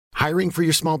Hiring for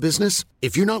your small business?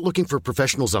 If you're not looking for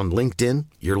professionals on LinkedIn,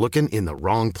 you're looking in the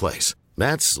wrong place.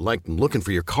 That's like looking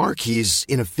for your car keys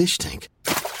in a fish tank.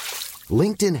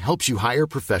 LinkedIn helps you hire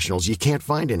professionals you can't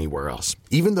find anywhere else,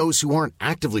 even those who aren't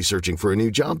actively searching for a new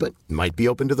job but might be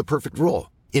open to the perfect role.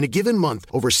 In a given month,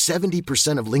 over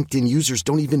 70% of LinkedIn users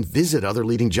don't even visit other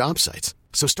leading job sites.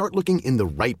 So start looking in the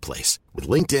right place. With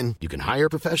LinkedIn, you can hire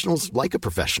professionals like a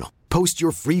professional. Post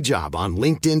your free job on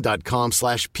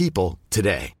linkedin.com/people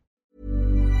today.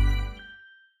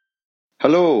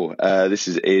 Hello, this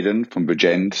is Aidan from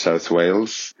Bridgend, South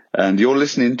Wales, and you're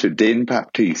listening to Dane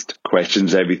Baptiste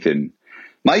Questions Everything.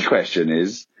 My question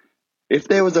is, if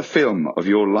there was a film of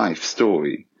your life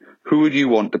story, who would you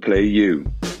want to play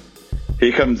you?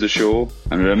 Here comes the show,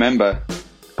 and remember,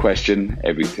 question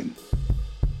everything.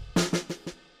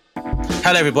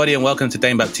 Hello everybody and welcome to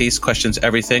Dane Baptiste Questions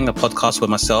Everything, a podcast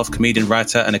with myself, comedian,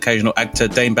 writer and occasional actor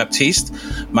Dane Baptiste,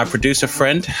 my producer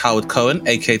friend Howard Cohen,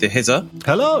 aka The Hizzer.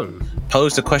 Hello.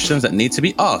 Pose the questions that need to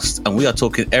be asked, and we are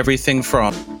talking everything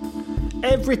from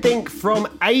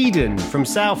Aidan from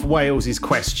South Wales'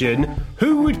 question,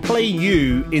 who would play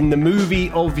you in the movie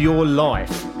of your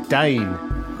life? Dane.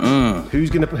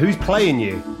 Who's playing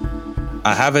you?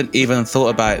 I haven't even thought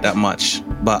about it that much,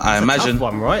 but I imagine...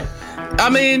 Tough one, right?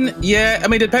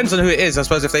 It depends on who it is. I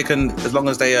suppose if they can, as long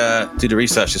as they do the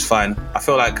research, is fine. I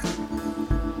feel like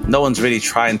no one's really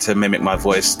trying to mimic my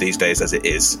voice these days as it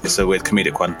is. It's a weird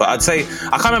comedic one. But I'd say,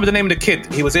 I can't remember the name of the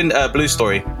kid. He was in Blue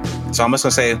Story. So I'm just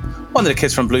going to say one of the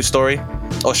kids from Blue Story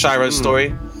or Shiro's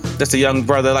Story. Just a young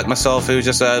brother like myself who's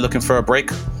just looking for a break.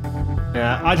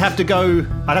 Yeah, I'd have to go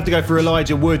for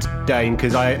Elijah Wood, Dane,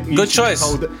 because I used to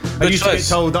get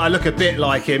told that I look a bit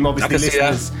like him. Obviously,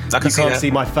 listeners, you can't see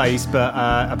my face, but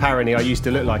apparently I used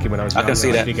to look like him when I was younger. I can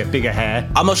see that. Bigger hair.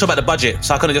 I'm not sure about the budget,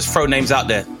 so I couldn't just throw names out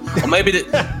there. Or maybe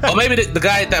the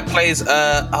guy that plays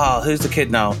who's the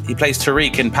kid now? He plays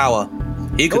Tariq in Power.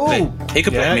 He could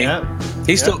play me. Yeah.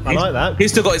 I like that.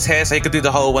 He's still got his hair, so he could do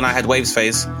the whole When I Had Waves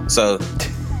phase. So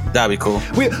that'd be cool.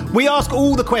 We ask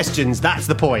all the questions. That's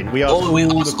the point. We ask all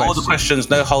the questions,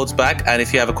 no holds back. And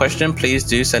if you have a question, please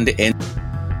do send it in.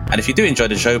 And if you do enjoy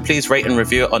the show, please rate and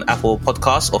review it on Apple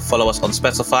Podcasts or follow us on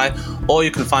Spotify, or you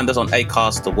can find us on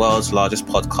Acast, the world's largest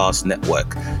podcast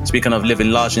network. Speaking of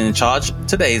living large and in charge,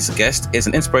 today's guest is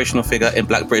an inspirational figure in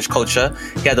Black British culture.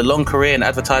 He had a long career in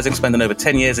advertising, spending over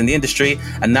 10 years in the industry,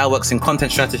 and now works in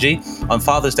content strategy. On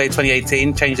Father's Day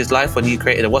 2018, changed his life when he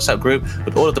created a WhatsApp group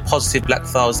with all of the positive Black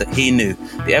fathers that he knew.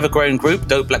 The ever-growing group,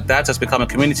 Dope Black Dads, has become a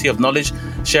community of knowledge,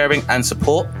 sharing and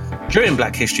support. During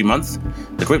Black History Month,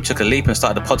 the group took a leap and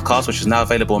started a podcast, which is now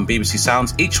available on BBC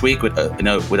Sounds each week with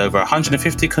over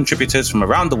 150 contributors from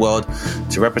around the world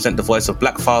to represent the voice of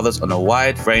Black fathers on a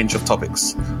wide range of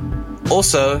topics.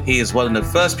 Also, he is one of the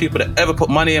first people that ever put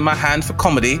money in my hand for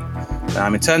comedy, and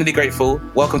I'm eternally grateful.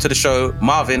 Welcome to the show,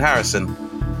 Marvin Harrison.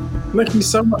 Thank you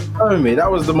so much for having me. That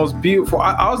was the most beautiful.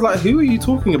 I was like, who are you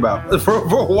talking about? For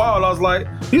a while, I was like,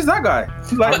 who's that guy?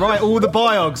 I write all the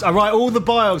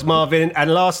biogs, Marvin.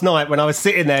 And last night, when I was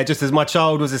sitting there, just as my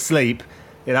child was asleep,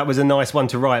 that was a nice one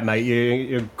to write, mate.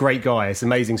 You're a great guy. It's an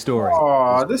amazing story.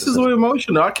 Oh, this is all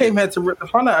emotional. I came here to rip the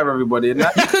fun out of everybody. And you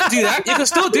could do that. You can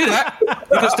still do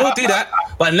that.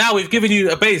 But now we've given you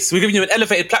a base. We've given you an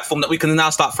elevated platform that we can now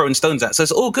start throwing stones at. So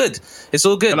it's all good.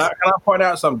 Can I point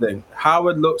out something?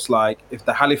 Howard looks like if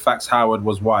the Halifax Howard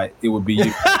was white, it would be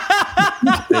you.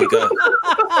 There you go.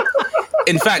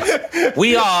 In fact,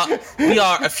 we are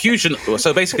a fusion.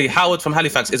 So basically, Howard from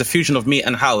Halifax is a fusion of me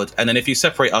and Howard. And then if you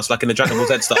separate us, like in the Dragon Ball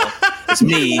Z style, it's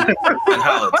me and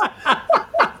Howard.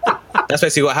 That's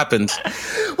basically what happened.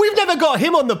 We've never got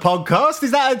him on the podcast.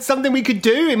 Is that something we could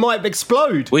do? It might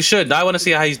explode. We should. I want to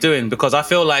see how he's doing because I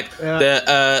feel like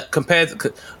the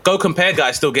Compare guy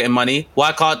is still getting money.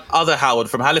 Why can't other Howard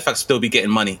from Halifax still be getting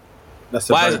money? That's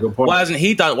a very good point. Why hasn't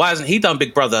he done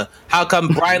Big Brother? How come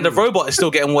Brian the Robot is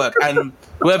still getting work? And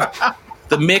whoever,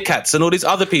 the Meerkats and all these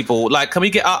other people. Like, can we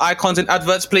get our icons in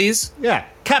adverts, please? Yeah.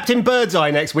 Captain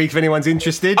Birdseye next week if anyone's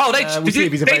interested. Oh, they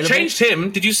changed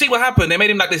him. Did you see what happened? They made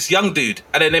him like this young dude.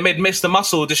 And then they made Mr.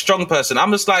 Muscle this strong person.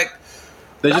 I'm just like...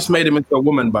 They just made him into a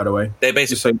woman, by the way. They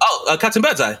basically... Captain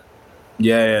Birdseye?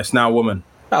 Yeah, it's now a woman.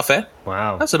 About fair.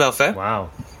 Wow. That's about fair.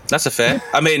 Wow. That's a fair.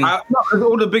 I mean...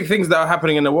 all the big things that are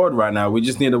happening in the world right now, we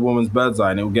just need a woman's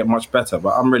Birdseye and it will get much better.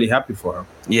 But I'm really happy for her.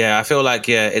 Yeah, I feel like,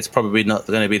 it's probably not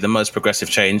going to be the most progressive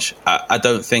change. I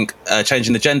don't think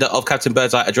changing the gender of Captain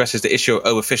Birdseye addresses the issue of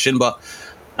overfishing, but,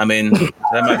 I mean, that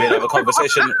might be another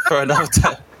conversation for another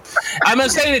time. I'm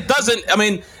not saying it doesn't. I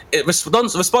mean,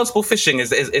 responsible fishing is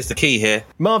the key here.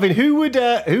 Marvin, who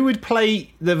would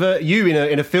play you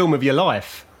in a film of your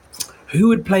life? Who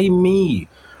would play me?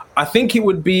 I think it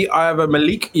would be either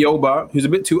Malik Yoba, who's a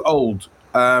bit too old.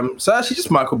 So actually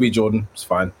just Michael B. Jordan. It's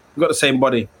fine. We've got the same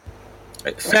body.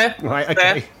 Fair. Right,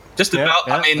 okay. Fair. Just about.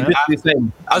 I mean, I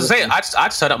was saying, I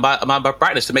just turned up my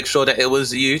brightness to make sure that it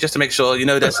was you, just to make sure,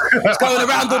 that's it's going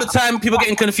around all the time. People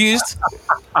getting confused.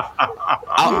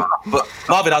 But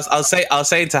Marvin, I was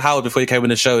saying to Howard before you came on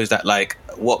the show is that like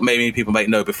what maybe people might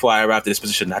know before I arrived at this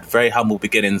position, I had very humble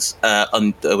beginnings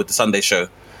with the Sunday show,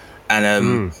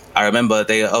 and I remember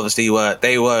they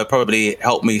were probably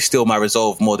helped me steal my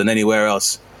resolve more than anywhere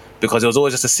else. Because it was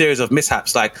always just a series of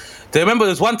mishaps. Like, do you remember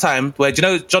there was one time where,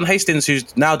 John Hastings,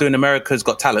 who's now doing America's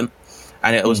Got Talent,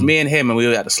 and it was me and him, and we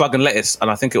were at the Slug and Lettuce, and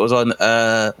I think it was on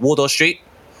Wardour Street.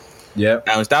 Yeah. And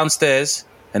I was downstairs,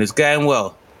 and it was going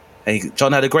well. And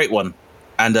John had a great one.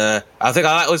 And I think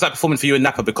I always like performing for you in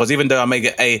Napa, because even though I may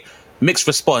get a mixed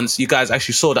response, you guys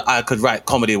actually saw that I could write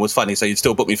comedy and was funny, so you'd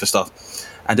still book me for stuff.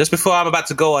 And just before I'm about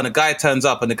to go on, a guy turns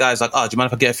up, and the guy's like, "Oh, do you mind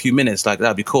if I get a few minutes? Like,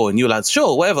 that'd be cool." And you're like,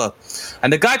 "Sure, whatever."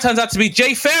 And the guy turns out to be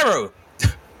Jay Pharoah.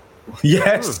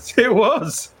 Yes, it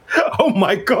was. Oh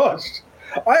my gosh,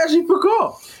 I actually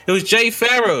forgot. It was Jay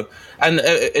Pharoah. And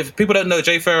if people don't know,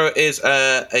 Jay Pharoah is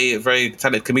a very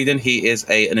talented comedian. He is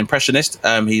an impressionist.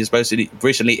 He's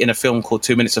recently in a film called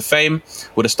 2 Minutes of Fame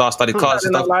with a star-studded cast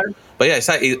and stuff. But yeah, it's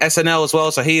like SNL as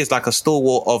well. So he is like a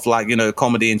stalwart of like,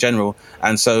 comedy in general.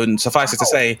 And so suffice it to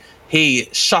say, he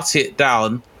shut it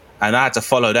down and I had to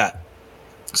follow that.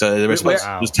 So the response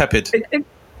was tepid.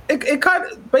 It kind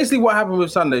of basically what happened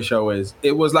with Sunday Show is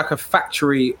it was like a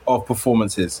factory of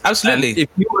performances. Absolutely. And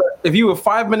if you were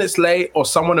 5 minutes late or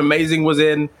someone amazing was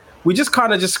in, we just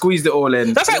kind of just squeezed it all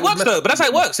in. That's how it works, though. But that's how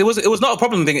it works. It was not a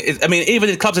problem thing. I mean, even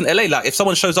in clubs in LA, like if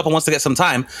someone shows up and wants to get some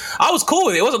time, I was cool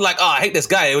with it. It wasn't like, oh, I hate this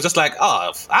guy. It was just like,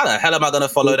 oh, how the hell am I going to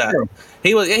follow that?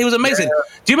 He was amazing. Yeah.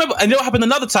 Do you remember? And you know what happened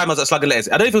another time I was at Slug and Lettuce?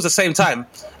 I don't know if it was the same time.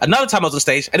 Another time I was on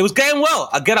stage and it was going well.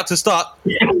 I get up to start.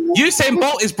 Usain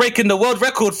Bolt is breaking the world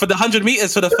record for the 100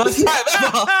 meters for the first time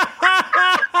ever.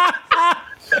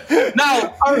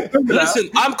 Now, listen,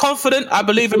 I'm confident. I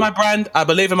believe in my brand. I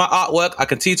believe in my artwork. I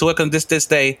continue to work on this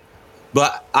day.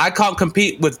 But I can't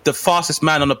compete with the fastest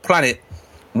man on the planet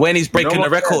when he's breaking the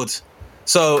record.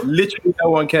 So literally no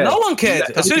one cared. No one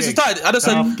cared. As soon as he started, I just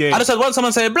said, once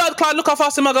someone say, "Blood clot, look how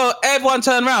fast him I go." Everyone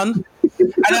turned around. And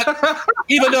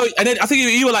then I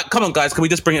think you were like, "Come on, guys, can we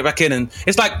just bring it back in?" And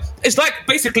it's like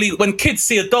basically when kids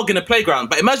see a dog in a playground.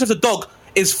 But imagine if the dog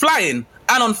is flying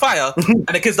and on fire, and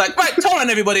the kid's like, "Right, hold on,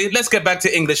 everybody, let's get back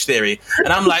to English theory."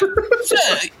 And I'm like,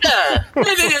 "Yeah,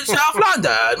 living in South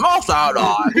London, most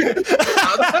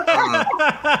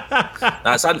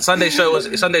Sunday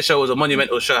show was a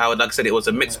monumental show. Howard, like I said, it was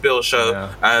a mixed bill show.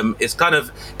 Yeah. It's kind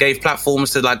of gave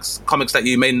platforms to like comics that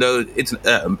you may know,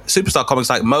 superstar comics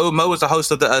like Mo. Mo was the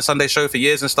host of the Sunday show for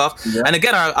years and stuff. Yeah. And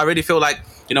again, I really feel like,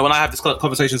 when I have these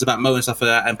conversations about Mo and stuff like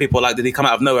that, and people are like, did he come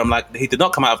out of nowhere? I'm like, he did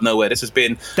not come out of nowhere. This has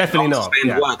been definitely not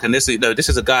work, and this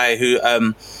is a guy who,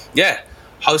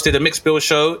 hosted a mixed bill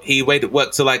show. He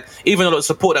worked to like, even a lot of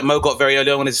support that Mo got very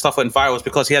early on when his stuff went viral was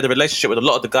because he had a relationship with a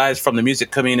lot of the guys from the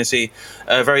music community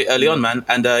very early on, man.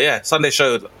 And Sunday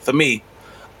Show for me,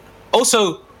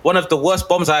 also one of the worst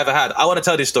bombs I ever had. I want to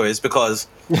tell these stories because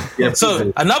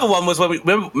another one was when we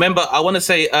remember. I want to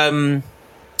say.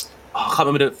 I can't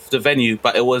remember the venue,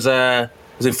 but it was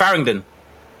in Farringdon.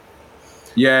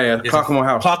 Yeah, Clerkenwell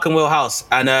House. Clerkenwell House,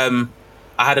 and I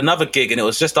had another gig, and it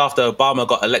was just after Obama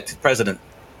got elected president.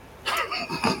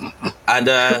 And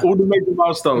all the major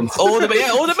milestones. All the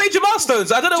major milestones.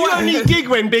 I don't know why. Do you only gig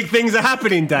when big things are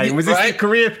happening, Dane? Was this your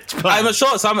career plan? I'm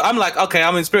sure. So I'm like, okay,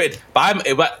 I'm inspired,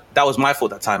 but that was my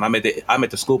fault that time. I made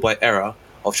the schoolboy error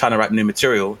of trying to write new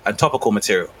material and topical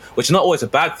material, which is not always a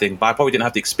bad thing, but I probably didn't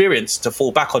have the experience to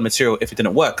fall back on material if it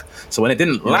didn't work. So when it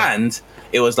didn't land,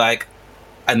 it was like,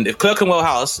 and if Clerkenwell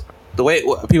House, the way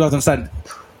people understand,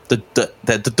 the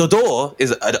door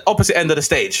is at the opposite end of the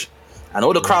stage, and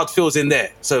all the crowd fills in there.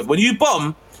 So when you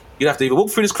bomb, you have to either walk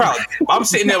through this crowd. I'm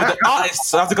sitting there with the artists,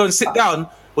 so I have to go and sit down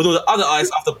with all the other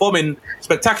artists after bombing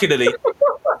spectacularly,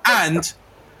 and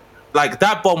like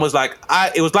that bomb was like,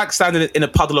 it was like standing in a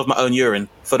puddle of my own urine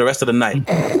for the rest of the night.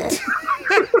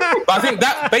 But I think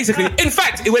that basically, in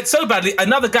fact, it went so badly,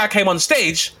 another guy came on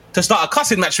stage to start a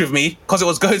cussing match with me because it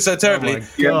was going so terribly.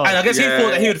 And I guess he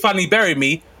thought that he would finally bury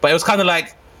me, but it was kind of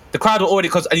like, the crowd were already,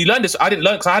 and you learn this, I didn't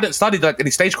learn because I hadn't studied like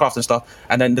any stagecraft and stuff,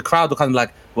 and then the crowd were kind of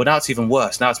like, well, now it's even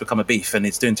worse, now it's become a beef and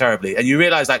it's doing terribly, and you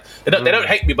realise like they don't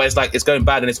hate me, but it's like it's going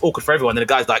bad and it's awkward for everyone, and the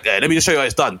guy's like, let me just show you how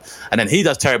it's done, and then he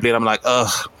does terribly, and I'm like,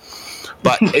 ugh.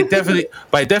 But it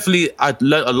definitely, I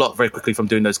learned a lot very quickly from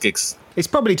doing those gigs. It's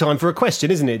probably time for a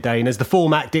question, isn't it, Dane, as the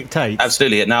format dictates?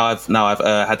 Absolutely. Now I've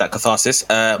had that catharsis.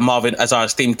 Marvin, as our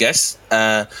esteemed guest,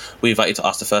 we invite you to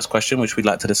ask the first question, which we'd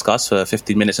like to discuss for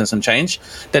 15 minutes and some change.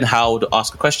 Then Hal would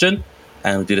ask a question,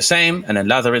 and we'll do the same. And then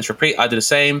lather, rinse, repeat. I do the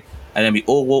same. And then we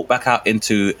all walk back out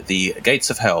into the gates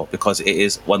of hell, because it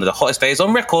is one of the hottest days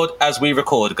on record as we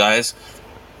record, guys.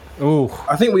 Ooh.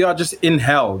 I think we are just in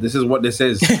hell. This is what this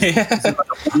is. This is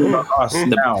us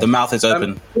now. The mouth is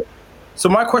open. So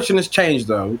my question has changed,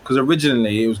 though, because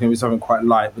originally it was going to be something quite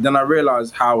light, but then I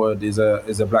realised Howard is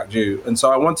a black Jew, and so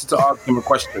I wanted to ask him a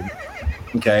question.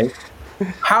 Okay,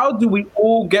 how do we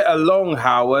all get along,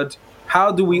 Howard?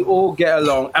 How do we all get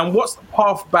along, and what's the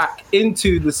path back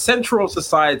into the Central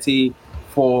Society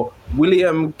for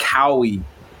William Cowie?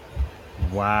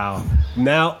 Wow.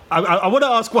 Now, I want to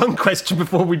ask one question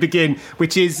before we begin,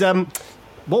 which is,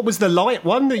 what was the light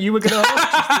one that you were going to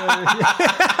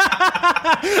ask?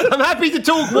 I'm happy to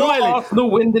talk Wiley.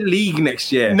 Arsenal win the league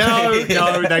next year. No,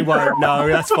 they won't. No,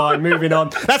 that's fine. Moving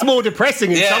on. That's more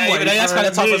depressing in some ways. That's kind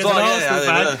of tough as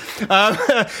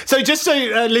well. So just so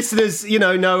listeners,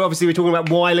 know, obviously we're talking about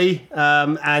Wiley,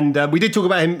 and we did talk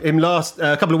about him last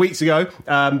a couple of weeks ago,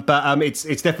 but it's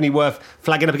definitely worth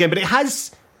flagging up again. But it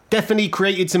has definitely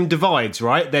created some divides,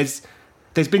 right? There's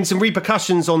been some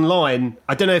repercussions online.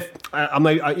 I don't know if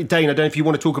Dane, I don't know if you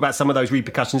want to talk about some of those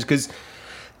repercussions, because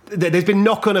there's been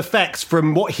knock-on effects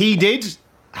from what he did,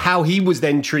 how he was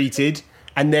then treated,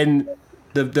 and then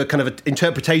the kind of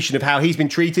interpretation of how he's been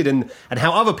treated and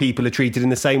how other people are treated in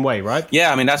the same way, right?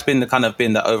 Yeah, I mean, that's been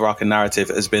the overarching narrative,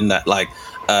 has been that, like,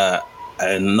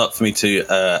 and not for me to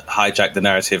hijack the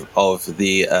narrative of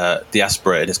the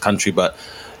diaspora in this country, but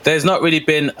there's not really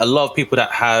been a lot of people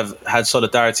that have had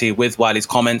solidarity with Wiley's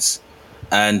comments.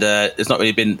 And it's not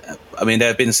really been, I mean, there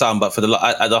have been some, but for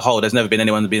as a whole, there's never been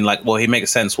anyone being like, well, he makes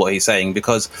sense what he's saying,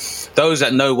 because those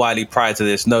that know Wiley prior to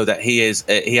this know that he has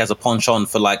a penchant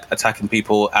for, like, attacking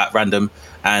people at random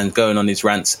and going on these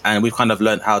rants. And we've kind of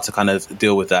learned how to kind of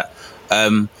deal with that.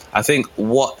 I think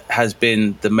what has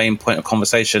been the main point of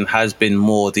conversation has been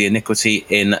more the iniquity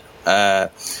in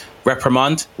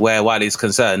reprimand where Wiley's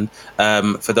concerned.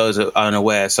 For those who are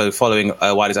unaware, so following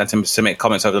Wiley's anti-Semitic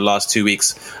comments over the last 2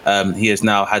 weeks, he has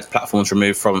now had platforms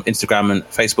removed from Instagram and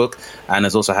Facebook, and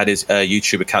has also had his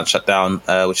YouTube account shut down,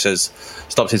 which has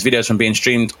stopped his videos from being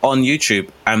streamed on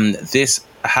YouTube. And this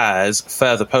has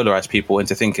further polarized people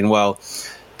into thinking, well,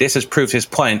 this has proved his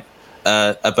point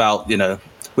about,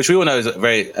 which we all know is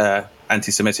very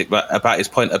anti-Semitic, but about his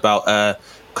point about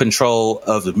control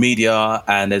of the media.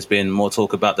 And there's been more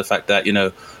talk about the fact that,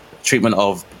 treatment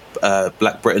of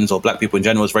Black Britons or Black people in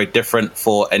general is very different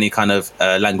for any kind of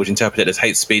language interpreted as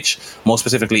hate speech. More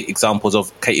specifically, examples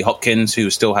of Katie Hopkins, who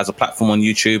still has a platform on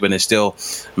YouTube and is still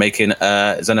making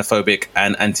xenophobic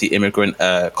and anti-immigrant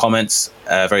comments,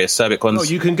 very acerbic ones. Well,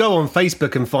 you can go on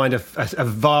Facebook and find a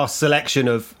vast selection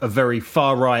of very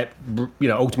far-right,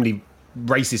 ultimately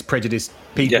racist, prejudiced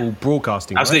people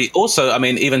broadcasting. Absolutely. Right? Also, I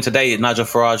mean, even today, Nigel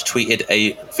Farage tweeted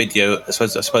a video, I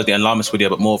suppose the alarmist video,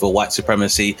 but more of a white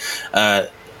supremacy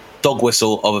dog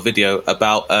whistle of a video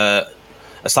about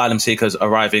asylum seekers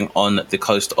arriving on the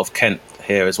coast of Kent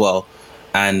here as well,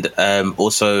 and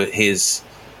also his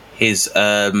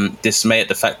dismay at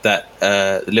the fact that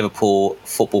the Liverpool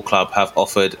Football Club have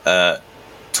offered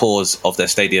tours of their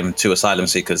stadium to asylum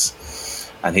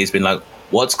seekers, and he's been like,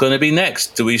 what's going to be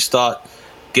next? Do we start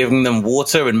giving them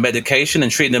water and medication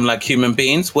and treating them like human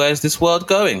beings? Where's this world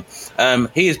going?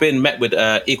 He has been met with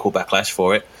equal backlash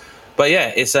for it. But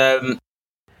yeah, it's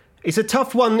a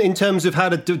tough one in terms of how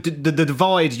the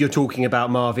divide you're talking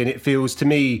about, Marvin. It feels to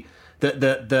me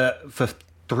that for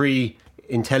three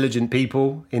intelligent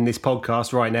people in this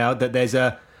podcast right now, that there's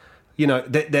a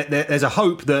there's a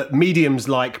hope that mediums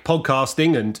like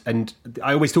podcasting and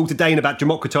I always talk to Dane about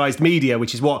democratized media,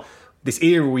 which is what this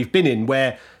era we've been in,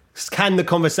 where can the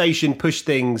conversation push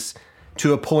things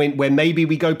to a point where maybe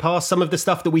we go past some of the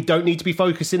stuff that we don't need to be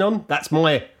focusing on? That's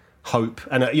my hope.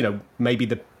 And, maybe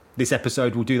this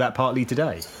episode will do that partly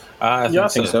today. I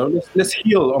think so. Let's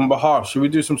heal on behalf. Should we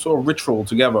do some sort of ritual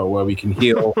together where we can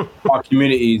heal our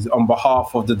communities on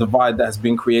behalf of the divide that has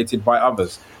been created by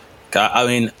others? I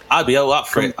mean, I'd be all up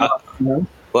for it.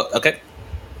 Well, okay.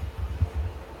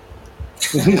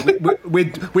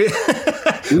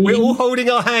 We're all holding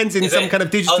our hands in some kind of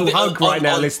digital hug right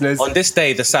now, listeners. On this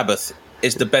day, the Sabbath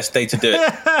is the best day to do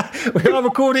it. We are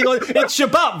recording on. It's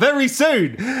Shabbat very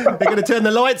soon. They're going to turn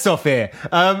the lights off here.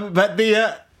 But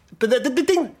But the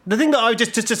thing that I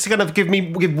just to kind of give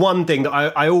one thing that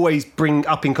I always bring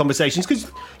up in conversations,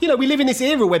 because we live in this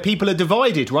era where people are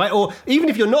divided, right? Or even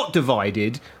if you're not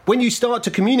divided, when you start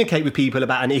to communicate with people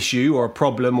about an issue or a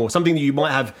problem or something that you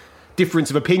might have difference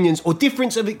of opinions or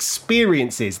difference of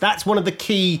experiences, that's one of the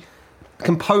key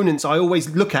components I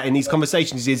always look at in these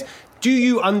conversations is, do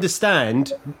you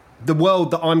understand the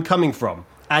world that I'm coming from?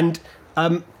 And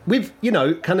with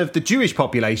kind of the Jewish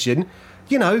population,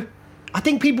 I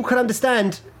think people can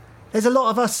understand there's a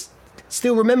lot of us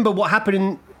still remember what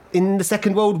happened in the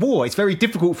Second World War. It's very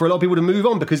difficult for a lot of people to move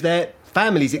on because their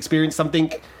families experienced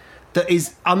something that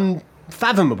is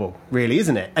unfathomable, really,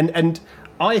 isn't it? And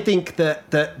I think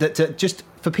that just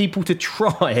for people to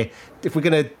try, if we're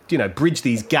going to bridge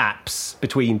these gaps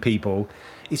between people,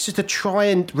 it's just to try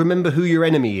and remember who your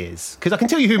enemy is. Because I can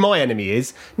tell you who my enemy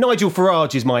is. Nigel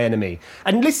Farage is my enemy.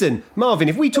 And listen, Marvin,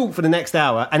 if we talk for the next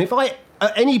hour, and if I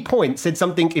at any point said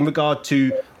something in regard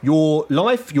to your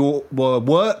life, your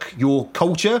work, your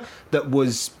culture that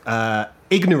was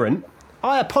ignorant,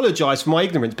 I apologise for my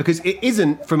ignorance, because it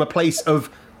isn't from a place of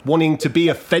wanting to be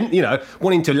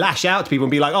wanting to lash out to people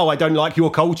and be like, oh, I don't like your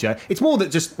culture. It's more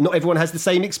that just not everyone has the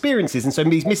same experiences, and so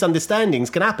these misunderstandings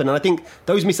can happen. And I think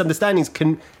those misunderstandings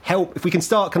can help, if we can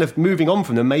start kind of moving on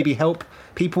from them, maybe help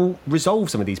people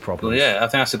resolve some of these problems. Well, yeah, I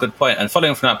think that's a good point. And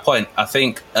following from that point, I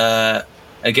think,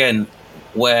 again,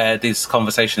 where these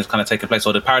conversations kind of take place,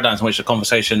 or the paradigms in which the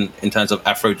conversation in terms of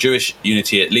Afro-Jewish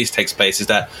unity at least takes place, is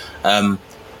that, like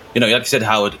you said,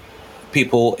 Howard,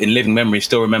 people in living memory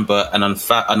still remember an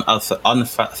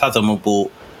unfathomable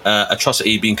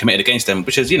atrocity being committed against them,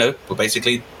 which is,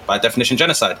 basically, by definition,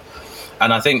 genocide.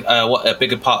 And I think what a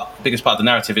biggest part of the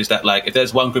narrative is that, like, if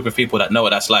there's one group of people that know what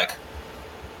that's like,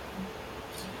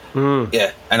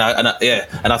 yeah, and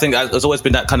I think there's always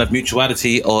been that kind of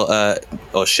mutuality or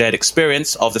shared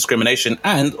experience of discrimination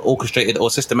and orchestrated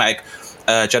or systematic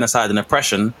genocide and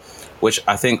oppression, which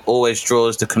I think always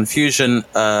draws the confusion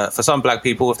for some black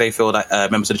people if they feel that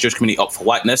members of the Jewish community opt for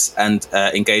whiteness and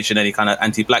engage in any kind of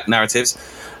anti-black narratives.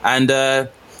 And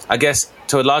I guess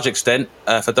to a large extent,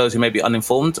 for those who may be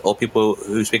uninformed or people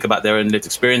who speak about their own lived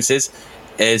experiences,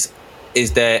 does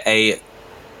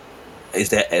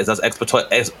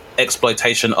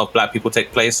exploitation of black people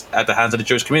take place at the hands of the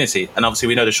Jewish community? And obviously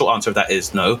we know the short answer of that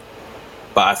is no.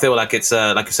 But I feel like it's,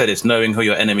 like you said, it's knowing who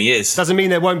your enemy is. Doesn't mean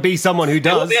there won't be someone who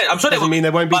does. Yeah, I'm sure doesn't mean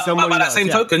there won't be someone who does. By that same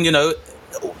yeah. token,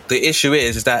 the issue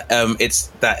is that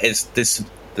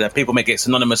that people make it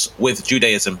synonymous with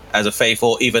Judaism as a faith,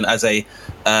 or even as an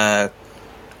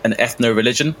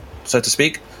ethno-religion, so to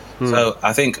speak. So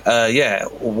I think,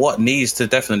 what needs to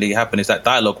definitely happen is that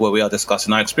dialogue where we are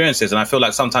discussing our experiences. And I feel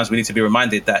like sometimes we need to be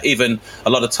reminded that even a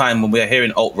lot of time when we are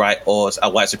hearing alt-right or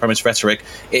white supremacist rhetoric,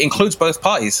 it includes both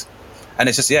parties. And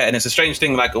it's just, and it's a strange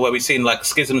thing, like where we've seen like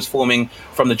schisms forming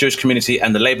from the Jewish community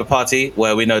and the Labour Party,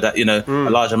 where we know that, a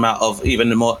large amount of even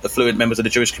the more affluent members of the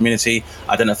Jewish community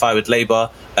identify with Labour.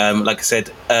 Like I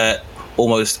said,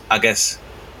 almost, I guess,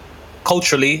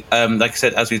 culturally, like I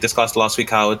said, as we discussed last week,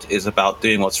 Howard, is about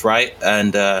doing what's right,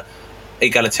 and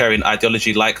egalitarian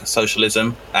ideology like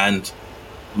socialism and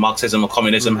Marxism or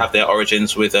communism have their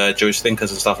origins with Jewish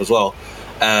thinkers and stuff as well.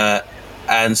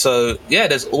 And so,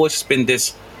 there's always been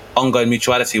this ongoing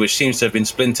mutuality which seems to have been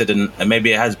splintered, and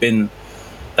maybe it has been,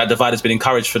 that divide has been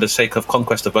encouraged for the sake of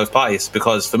conquest of both parties.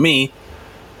 Because for me,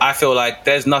 I feel like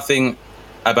there's nothing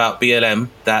about BLM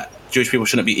that Jewish people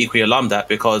shouldn't be equally alarmed at,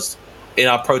 because in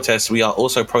our protests, we are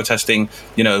also protesting,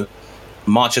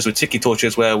 marches with tiki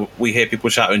torches where we hear people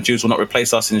shouting, Jews will not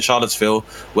replace us in Charlottesville.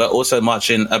 We're also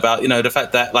marching about, the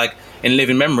fact that, like, in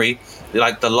living memory,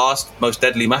 like the last most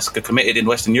deadly massacre committed in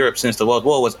Western Europe since the World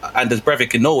War was Anders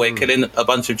Breivik in Norway, killing a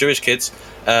bunch of Jewish kids,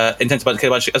 intent to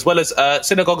kill a bunch of, as well as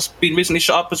synagogues being recently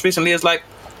shut up as recently as like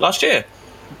last year.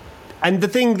 And the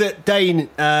thing that Dane,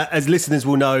 as listeners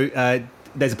will know,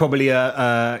 there's probably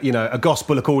a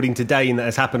gospel according to Dane that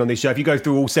has happened on this show. If you go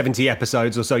through all 70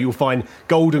 episodes or so, you'll find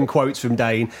golden quotes from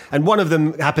Dane. And one of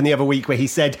them happened the other week where he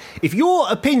said, if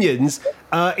your opinions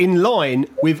are in line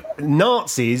with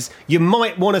Nazis, you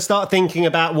might want to start thinking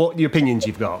about what the opinions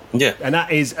you've got. Yeah. And that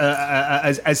is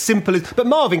as simple as... But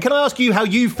Marvin, can I ask you how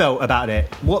you felt about it?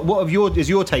 What has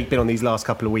your take been on these last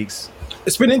couple of weeks?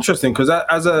 It's been interesting because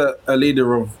as a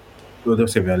leader of... Well, don't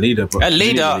say a leader, but... A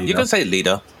leader. You can say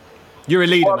leader. You're a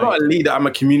leader. Well, I'm not a leader. I'm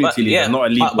a community leader. Not a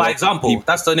leader. By example,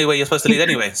 that's the only way you're supposed to lead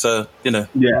anyway. So,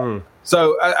 Yeah.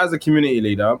 So, as a community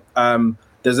leader,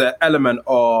 there's an element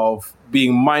of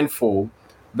being mindful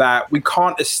that we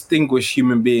can't extinguish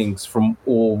human beings from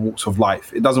all walks of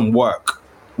life. It doesn't work.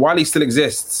 While he still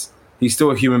exists, he's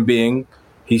still a human being.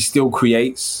 He still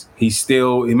creates. He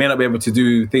may not be able to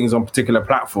do things on particular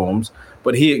platforms,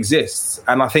 but he exists.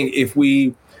 And I think if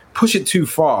we push it too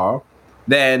far,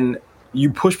 then you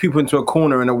push people into a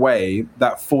corner in a way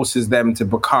that forces them to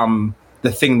become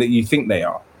the thing that you think they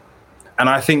are. And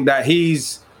I think that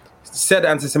he's said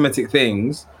anti-Semitic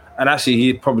things, and actually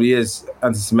he probably is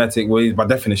anti-Semitic, well, by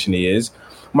definition he is.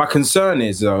 My concern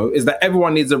is, though, is that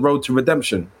everyone needs a road to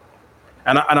redemption.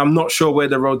 And I'm not sure where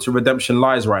the road to redemption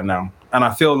lies right now. And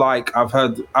I feel like I've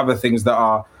heard other things that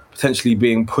are potentially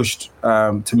being pushed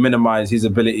to minimize his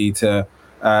ability to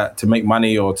make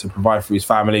money or to provide for his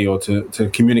family or to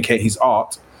communicate his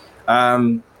art.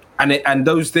 And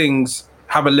those things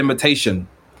have a limitation.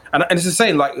 And it's the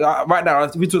same, like right now,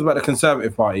 we talked about the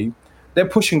Conservative Party. They're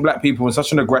pushing black people in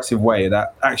such an aggressive way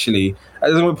that actually,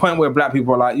 there's a point where black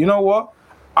people are like, you know what?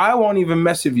 I won't even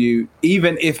mess with you,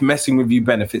 even if messing with you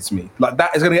benefits me. Like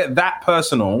that is going to get that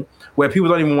personal where people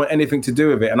don't even want anything to do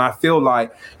with it. And I feel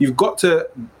like you've got to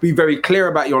be very clear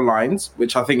about your lines,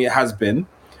 which I think it has been.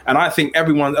 And I think a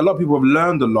lot of people have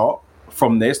learned a lot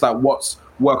from this, like what's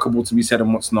workable to be said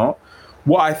and what's not.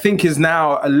 What I think is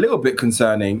now a little bit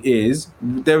concerning is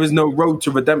there is no road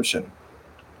to redemption.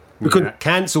 Because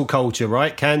cancel culture,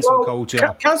 right? Cancel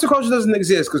culture. Cancel culture doesn't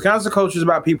exist because cancel culture is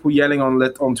about people yelling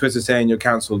on Twitter saying you're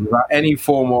cancelled without any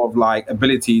form of like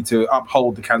ability to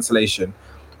uphold the cancellation.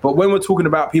 But when we're talking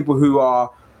about people who are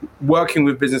working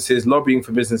with businesses, lobbying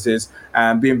for businesses,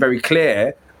 and being very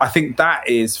clear, I think that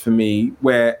is for me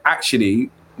where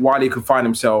actually Wiley could find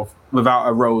himself without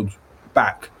a road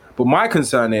back. But my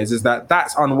concern is that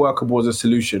that's unworkable as a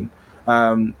solution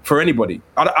for anybody.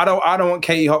 I don't want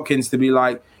Katie Hopkins to be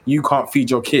like, you can't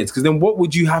feed your kids, because then what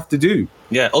would you have to do?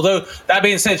 Yeah, although that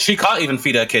being said, she can't even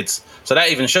feed her kids, so that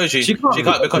even shows you she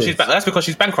can't because that's because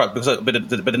she's bankrupt because of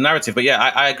the narrative. But yeah,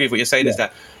 I agree with what you're saying. Is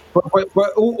that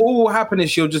but all will happen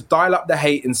is she'll just dial up the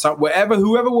hate in some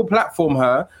whoever will platform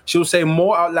her, she'll say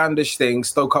more outlandish things,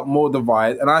 stoke up more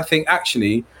divide. And I think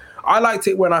actually I liked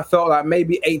it when I felt like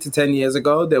maybe 8 to 10 years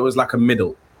ago there was like a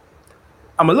middle.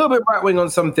 I'm a little bit right-wing on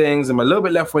some things. I'm a little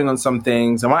bit left-wing on some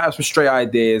things. I might have some stray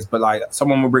ideas, but like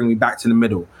someone will bring me back to the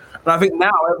middle. And I think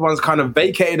now everyone's kind of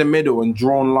vacated the middle and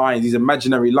drawn lines, these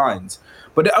imaginary lines.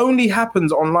 But it only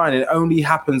happens online. And it only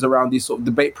happens around these sort of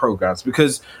debate programs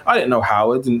because I didn't know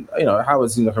Howard, and Howard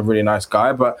seems like a really nice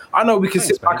guy. But I know I can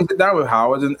sit down with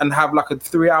Howard and have like a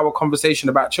 3-hour conversation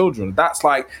about children. That's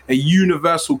like a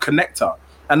universal connector.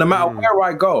 And no matter where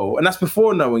I go, and that's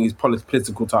before knowing his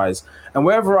political ties, and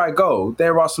wherever I go,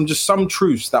 there are some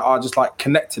truths that are just like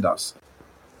connected us.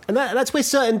 And that's where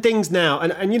certain things now,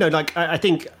 and like I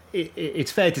think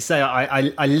it's fair to say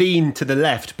I lean to the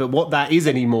left, but what that is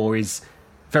anymore is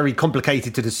very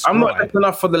complicated to describe. I'm not left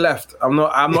enough for the left. I'm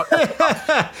not. I'm not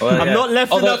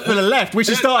left enough for the left. We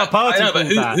should start a party. I know, but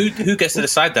who gets to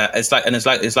decide that? It's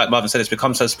like Marvin said. It's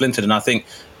become so splintered, and I think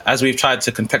as we've tried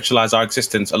to contextualize our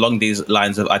existence along these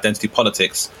lines of identity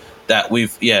politics, that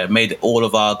we've made all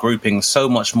of our groupings so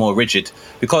much more rigid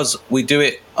because we do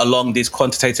it along these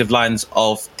quantitative lines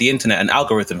of the internet and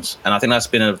algorithms. And I think that's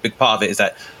been a big part of it, is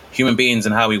that human beings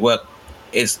and how we work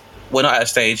we're not at a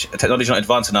stage, technology is not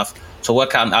advanced enough to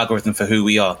work out an algorithm for who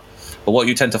we are. But what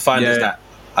you tend to find is that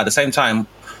at the same time,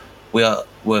 we're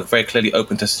very clearly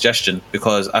open to suggestion,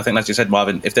 because I think, as you said,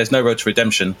 Marvin, if there's no road to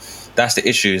redemption, that's the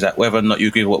issue, is that whether or not you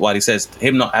agree with what Wiley says,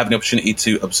 him not having the opportunity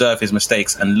to observe his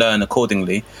mistakes and learn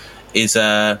accordingly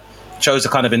shows a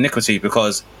kind of iniquity,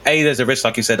 because A, there's a risk,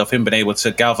 like you said, of him being able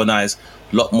to galvanize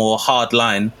a lot more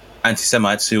hardline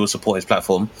anti-Semites who will support his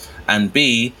platform, and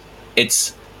B,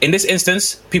 it's in this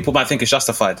instance, people might think it's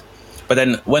justified. But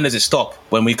then when does it stop?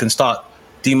 When we can start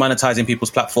demonetizing people's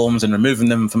platforms and removing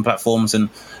them from platforms. And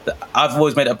I've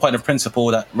always made it a point of principle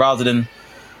that rather than,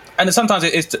 and sometimes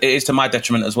it is to my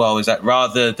detriment as well, is that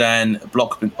rather than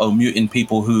block or muting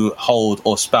people who hold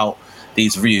or spout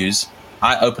these views,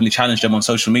 I openly challenge them on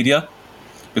social media,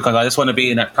 because I just want to be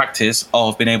in that practice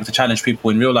of being able to challenge people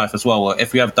in real life as well. Or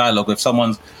if we have dialogue, if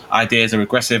someone's ideas are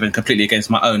aggressive and completely against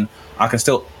my own, I can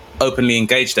still openly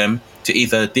engage them to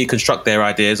either deconstruct their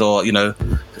ideas or, to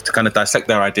kind of dissect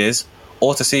their ideas,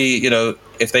 or to see,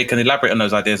 if they can elaborate on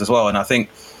those ideas as well. And I think,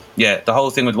 the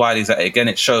whole thing with Wiley is that, again,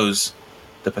 it shows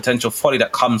the potential folly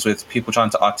that comes with people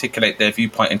trying to articulate their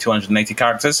viewpoint in 280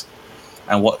 characters.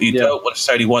 And what you don't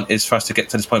necessarily want is for us to get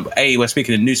to this point. But we're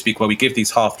speaking in Newspeak, where we give these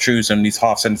half-truths and these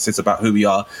half-sentences about who we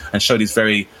are and show these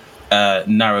very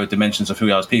narrow dimensions of who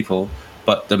we are as people.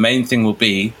 But the main thing will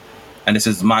be, and this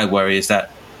is my worry, is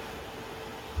that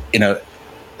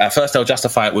at first they'll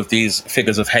justify it with these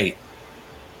figures of hate.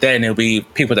 Then it'll be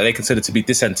people that they consider to be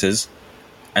dissenters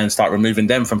and start removing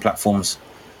them from platforms.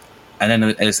 And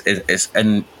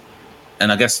then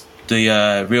I guess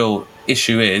the real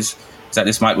issue is that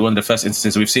this might be one of the first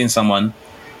instances we've seen someone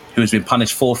who has been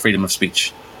punished for freedom of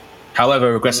speech,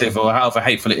 however aggressive or however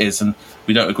hateful it is, and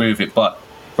we don't agree with it. But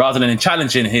rather than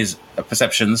challenging his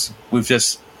perceptions, we've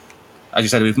just, as you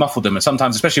said, we've muffled them. And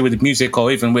sometimes, especially with music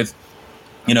or even with,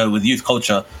 with youth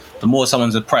culture, the more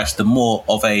someone's oppressed, the more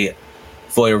of a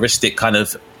voyeuristic kind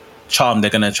of charm they're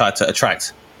going to try to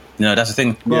attract. That's the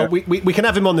thing. Well, we can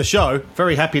have him on the show.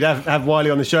 Very happy to have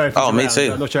Wiley on the show. Me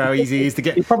too. I'm not sure how easy it is to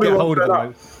get hold of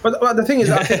him. But the thing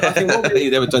is, I think what we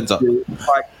never turns up.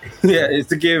 Is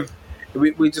to give.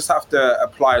 We just have to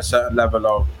apply a certain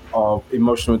level of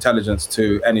emotional intelligence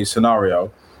to any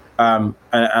scenario, and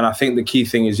I think the key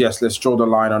thing is, yes, let's draw the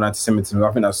line on anti-Semitism.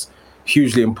 I think that's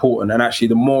hugely important. And actually,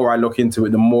 the more I look into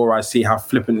it, the more I see how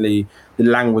flippantly the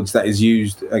language that is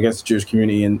used against the Jewish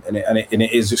community, and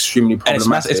it is extremely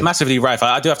problematic. And it's massively rife.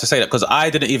 I do have to say that, because I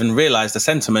didn't even realise the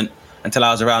sentiment until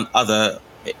I was around other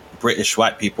British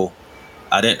white people.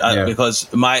 Because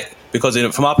from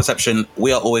our perception,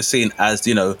 we are always seen as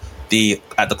the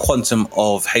quantum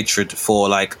of hatred for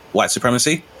like white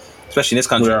supremacy, especially in this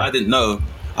country. I didn't know.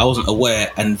 I wasn't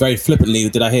aware, and very flippantly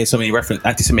did I hear so many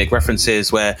anti-Semitic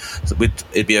references where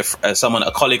it'd be a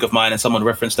colleague of mine, and someone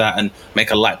reference that and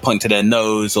make a light point to their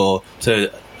nose or to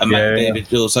a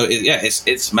individual. So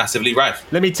it's massively rife.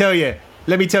 Let me tell you,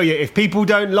 if people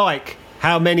don't like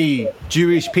how many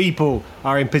Jewish people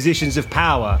are in positions of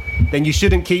power, then you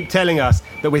shouldn't keep telling us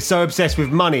that we're so obsessed with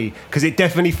money, because it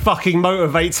definitely fucking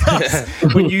motivates us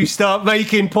when you start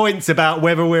making points about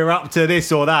whether we're up to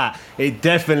this or that. It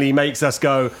definitely makes us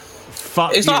go,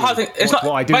 fuck. It's not a hard thing. It's not a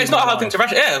hard thing to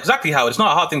rationalize. Yeah, exactly, Howard. It's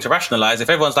not a hard thing to rationalize. If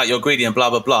everyone's like, you're greedy and blah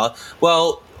blah blah.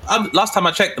 Well, last time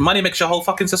I checked, money makes your whole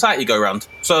fucking society go round.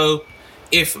 So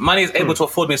if money is able to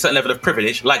afford me a certain level of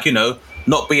privilege, like,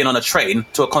 not being on a train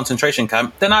to a concentration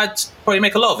camp, then I'd probably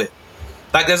make a lot of it.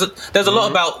 Like, there's a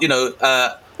lot about,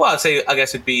 I'd say, I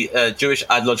guess it'd be a Jewish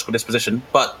ideological disposition,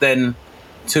 but then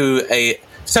to a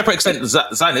separate extent,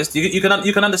 Zionist, you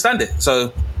can understand it.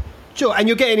 So, sure, and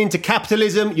you're getting into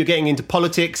capitalism, you're getting into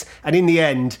politics, and in the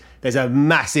end, there's a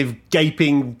massive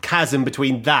gaping chasm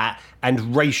between that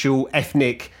and racial,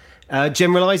 ethnic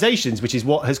generalizations, which is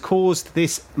what has caused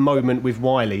this moment with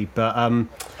Wiley. But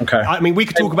okay, I mean, we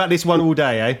could talk about this one all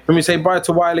day, eh? Let me say bye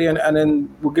to Wiley, and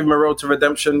then we'll give him a road to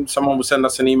redemption. Someone will send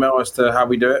us an email as to how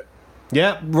we do it.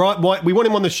 Yeah, right. We want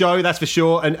him on the show, that's for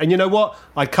sure. And you know what?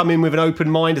 I'd come in with an open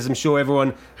mind, as I'm sure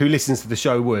everyone who listens to the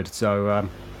show would. So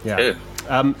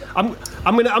I'm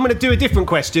gonna do a different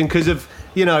question because of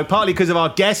partly because of our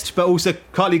guest, but also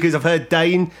partly because I've heard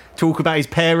Dane talk about his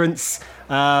parents.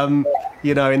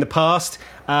 In the past.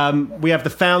 We have the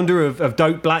founder of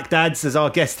Dope Black Dads as our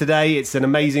guest today. It's an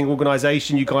amazing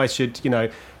organisation. You guys should,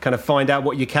 kind of find out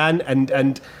what you can.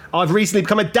 And I've recently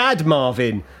become a dad,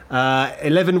 Marvin,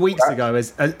 11 weeks ago,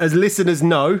 as listeners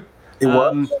know. It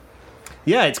was.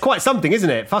 Yeah, it's quite something, isn't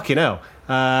it? Fucking hell.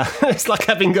 It's like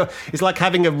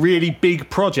having a really big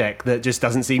project that just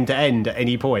doesn't seem to end at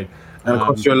any point. And it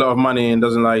costs you a lot of money and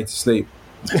doesn't allow you to sleep.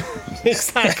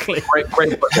 Exactly. Great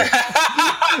project.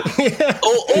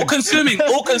 all consuming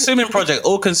project.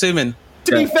 All consuming.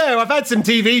 To be fair, I've had some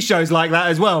TV shows like that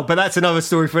as well, but that's another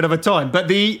story for another time. But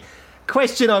the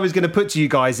question I was going to put to you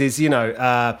guys is,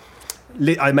 I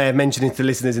may have mentioned it to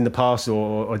listeners in the past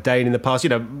or Dane in the past.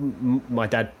 My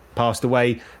dad passed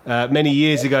away many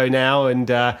years ago now, and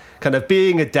kind of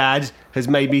being a dad has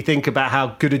made me think about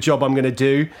how good a job I'm going to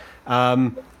do.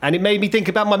 And it made me think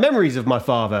about my memories of my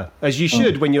father, as you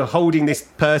should when you're holding this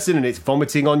person and it's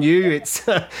vomiting on you. It's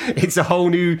a whole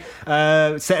new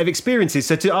set of experiences.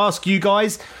 So to ask you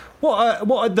guys,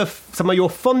 what are some of your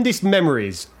fondest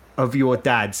memories of your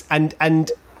dads?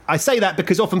 And I say that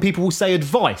because often people will say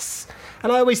advice,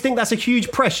 and I always think that's a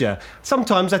huge pressure.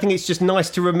 Sometimes I think it's just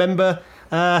nice to remember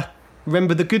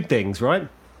the good things, right?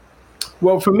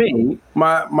 Well, for me,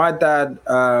 my dad.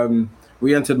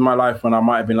 We entered my life when I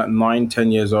might have been like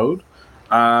 9-10 years old.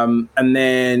 And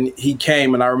then he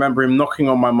came, and I remember him knocking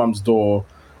on my mum's door.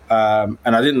 And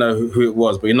I didn't know who it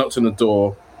was, but he knocked on the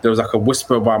door. There was like a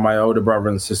whisper by my older brother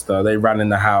and sister. They ran in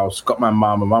the house, got my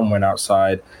mum. My mum went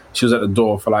outside. She was at the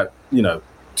door for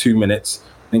 2 minutes.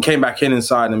 Then came back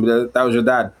inside and that was your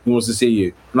dad. He wants to see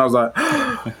you. And I was like,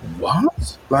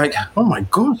 what? Like, oh my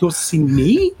God, he wants to see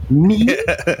me? Me?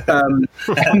 And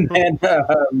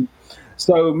then...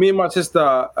 So me and my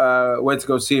sister went to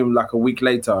go see him like a week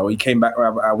later. Or he came back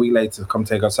a week later to come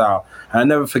take us out. And I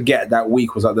never forget that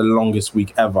week was like the longest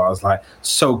week ever. I was like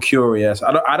so curious.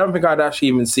 I don't think I'd actually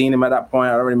even seen him at that point.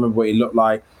 I don't remember what he looked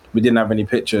like. We didn't have any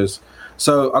pictures.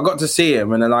 So I got to see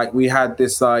him, and then we had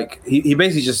this he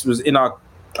basically just was in our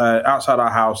outside our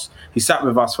house. He sat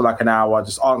with us for like an hour,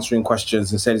 just answering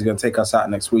questions, and said he's going to take us out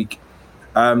next week.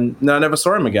 No, I never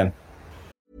saw him again.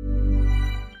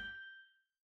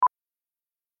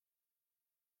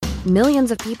 Millions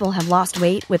of people have lost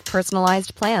weight with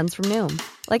personalized plans from Noom.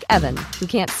 Like Evan, who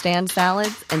can't stand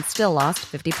salads and still lost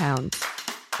 50 pounds.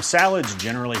 Salads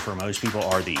generally for most people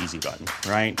are the easy button,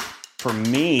 right? For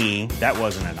me, that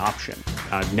wasn't an option.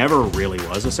 I never really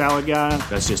was a salad guy.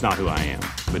 That's just not who I am.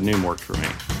 But Noom worked for me.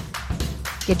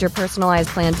 Get your personalized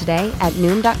plan today at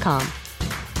Noom.com.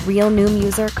 Real Noom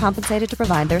user compensated to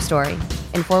provide their story.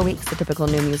 In 4 weeks, the typical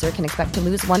Noom user can expect to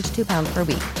lose 1 to 2 pounds per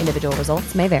week. Individual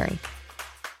results may vary.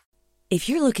 If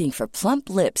you're looking for plump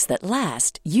lips that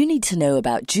last, you need to know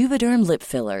about Juvederm lip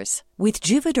fillers. With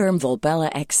Juvederm Volbella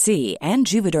XC and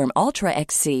Juvederm Ultra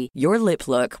XC, your lip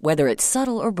look, whether it's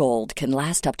subtle or bold, can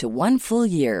last up to 1 full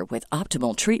year with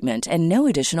optimal treatment and no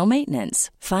additional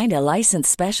maintenance. Find a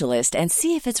licensed specialist and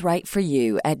see if it's right for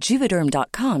you at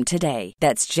Juvederm.com today.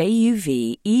 That's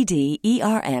JUVEDERM.com.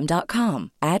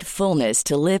 Add fullness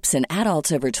to lips in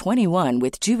adults over 21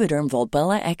 with Juvederm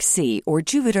Volbella XC or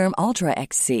Juvederm Ultra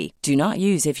XC. Do not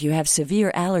use if you have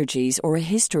severe allergies or a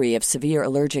history of severe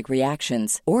allergic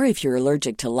reactions, or if you're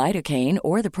allergic to lidocaine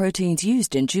or the proteins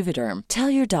used in Juvederm. Tell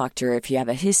your doctor if you have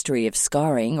a history of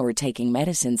scarring or taking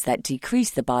medicines that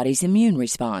decrease the body's immune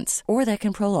response or that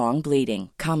can prolong bleeding.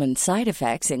 Common side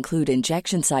effects include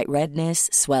injection site redness,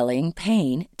 swelling,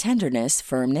 pain, tenderness,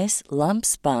 firmness,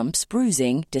 lumps, bumps,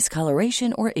 bruising,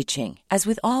 discoloration, or itching. As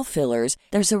with all fillers,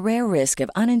 there's a rare risk of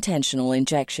unintentional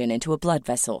injection into a blood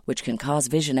vessel, which can cause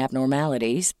vision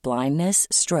abnormalities, blindness,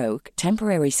 stroke,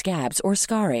 temporary scabs, or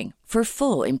scarring. For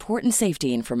full, important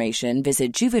safety information,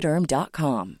 visit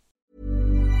Juvederm.com.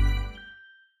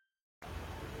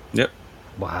 Yep.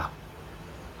 Wow.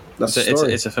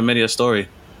 It's a familiar story.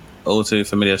 All too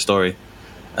familiar story.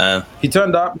 He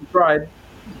turned up, he tried,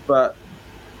 but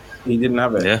he didn't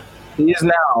have it. Yeah. He is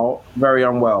now very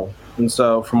unwell, and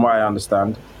so from what I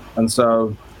understand, and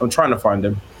so I'm trying to find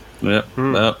him. Yeah.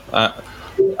 I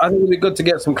think it'd be good to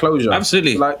get some closure.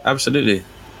 Absolutely. Absolutely.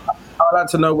 I'd like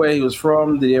to know where he was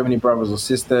from. Did he have any brothers or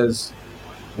sisters?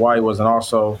 Why he was an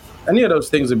arsehole? Any of those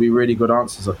things would be really good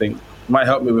answers, I think. Might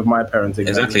help me with my parenting.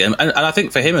 Exactly. And I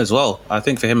think for him as well. I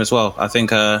think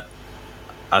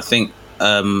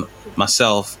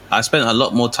myself, I spent a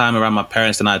lot more time around my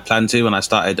parents than I had planned to when I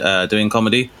started doing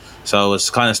comedy. So I was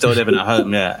kind of still living at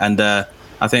home, yeah. And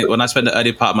I think when I spent the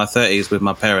early part of my 30s with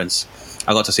my parents,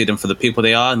 I got to see them for the people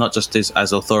they are, not just as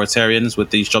authoritarians with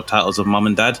these job titles of mum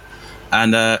and dad.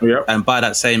 And and by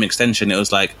that same extension, it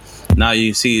was like, now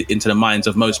you see into the minds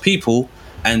of most people.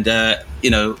 And,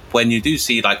 when you do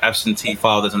see like absentee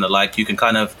fathers and the like, you can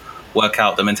kind of work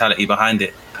out the mentality behind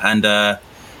it. And, I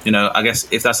guess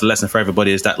if that's a lesson for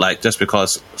everybody, is that like, just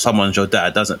because someone's your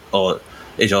dad or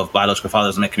is your biological father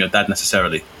doesn't make him your dad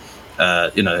necessarily.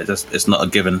 It's not a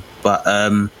given. But,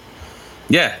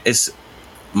 it's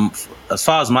as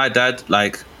far as my dad,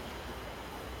 like,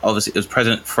 obviously it was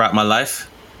present throughout my life.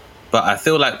 But I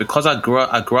feel like because I grew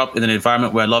up in an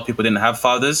environment where a lot of people didn't have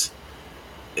fathers,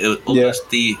 it was almost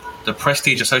the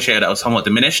prestige associated that was somewhat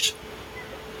diminished.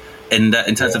 In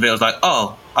terms of it, was like,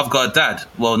 oh, I've got a dad.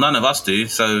 Well, none of us do.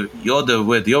 So you're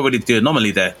really the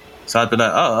anomaly there. So I'd be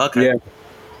like, oh, okay.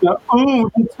 Yeah.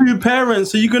 Two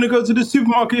parents. So you're going to go to the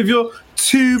supermarket if you're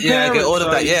two parents? Yeah, I get all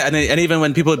of that. Yeah, and even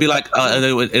when people would be like,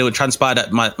 it would transpire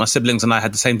that my siblings and I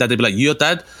had the same dad. They'd be like, your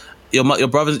dad? Your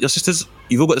brothers, your sisters,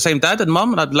 you've all got the same dad and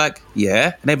mum? And I'd be like,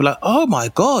 yeah. And they'd be like, oh my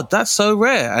God, that's so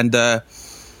rare. And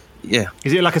yeah.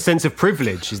 Is it like a sense of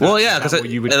privilege? Sense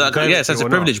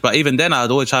of privilege. But even then, I'd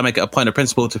always try and make it a point of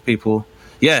principle to people.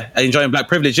 Yeah, enjoying black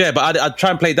privilege, yeah. But I'd try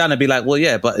and play it down and be like, well,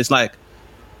 yeah, but it's like,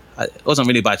 it wasn't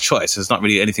really by choice. It's not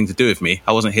really anything to do with me.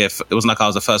 I wasn't here. It wasn't like I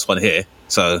was the first one here.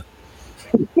 So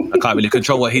I can't really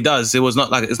control what he does. It's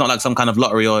not like some kind of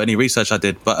lottery or any research I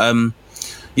did. But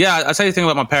yeah, I say the thing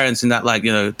about my parents in that, like,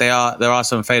 there are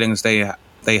some failings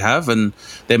they have, and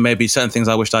there may be certain things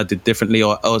I wished I did differently,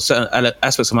 or certain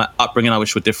aspects of my upbringing I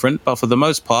wish were different. But for the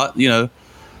most part,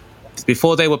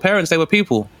 before they were parents, they were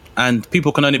people, and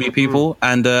people can only be people.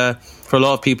 And for a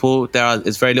lot of people,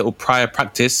 is very little prior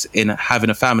practice in having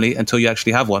a family until you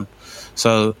actually have one.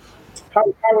 So,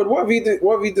 Howard, what have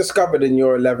you discovered in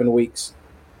your 11 weeks?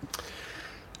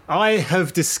 I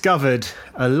have discovered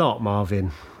a lot,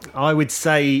 Marvin. I would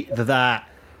say that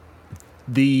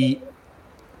the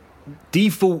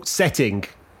default setting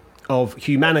of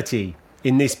humanity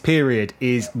in this period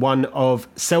is one of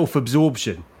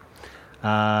self-absorption.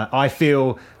 I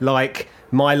feel like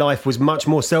my life was much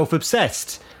more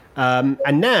self-obsessed.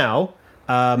 And now,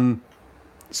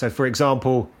 so for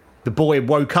example, the boy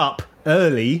woke up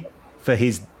early for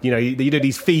his,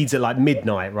 these feeds at like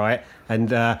midnight, right?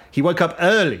 And he woke up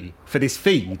early for this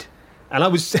feed, and I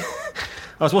was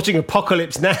watching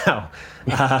Apocalypse Now,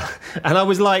 and I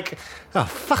was like, oh,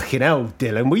 fucking hell,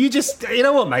 Dylan, will you just, you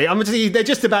know what, mate? They're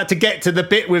just about to get to the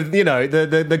bit with,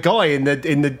 the guy in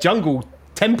the jungle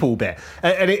temple bit,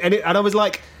 and I was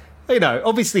like,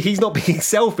 obviously he's not being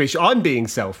selfish. I'm being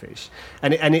selfish,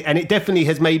 and it definitely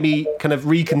has made me kind of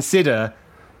reconsider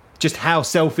just how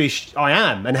selfish I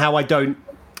am and how I don't.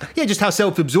 Yeah, just how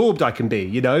self-absorbed I can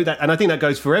be, and I think that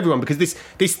goes for everyone, because this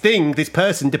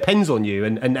person depends on you,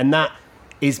 and that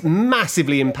is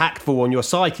massively impactful on your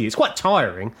psyche. It's quite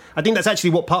tiring. I think that's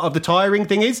actually what part of the tiring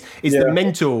thing is the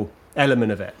mental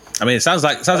element of it. I mean, it sounds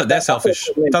like they're selfish.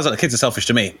 It sounds like the kids are selfish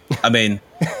to me. I mean,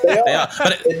 they are.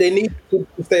 But they need to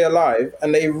stay alive,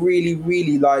 and they really,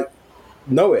 really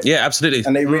know it. Yeah, absolutely.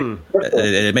 And they really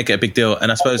they make it a big deal.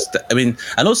 And I suppose,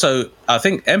 and also, I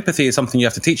think empathy is something you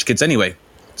have to teach kids anyway.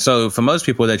 So for most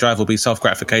people, their drive will be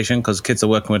self-gratification, because kids are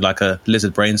working with like a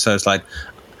lizard brain. So it's like,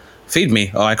 feed me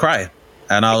or I cry,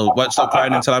 and I won't stop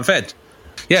crying until I'm fed.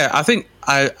 Yeah, I think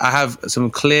I have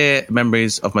some clear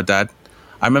memories of my dad.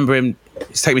 I remember him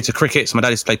take me to cricket. So my dad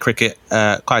used to play cricket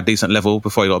quite a decent level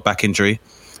before he got a back injury.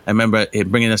 I remember him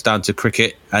bringing us down to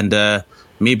cricket, and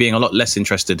me being a lot less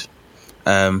interested.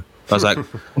 I was like,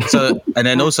 and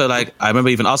then also I remember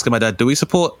even asking my dad, do we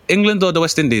support England or the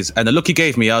West Indies? And the look he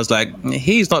gave me, I was like,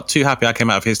 he's not too happy I came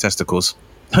out of his testicles.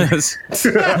 He was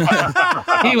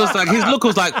like, his look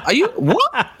was like, are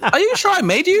you sure I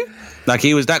made you? Like,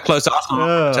 he was that close to asking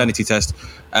a paternity test.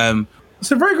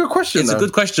 It's a very good question. It's a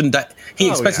good question that he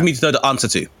expected me to know the answer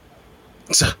to,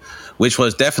 which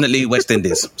was definitely West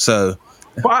Indies. So...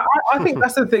 But I think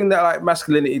that's the thing that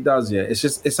masculinity does. Yeah,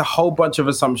 it's a whole bunch of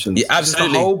assumptions. Yeah,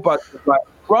 absolutely. It's a whole bunch of,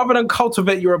 rather than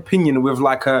cultivate your opinion with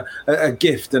a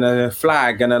gift and a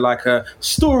flag and a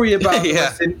story about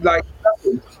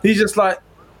he's just like,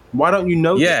 why don't you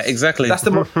know? Yeah, this? Exactly. That's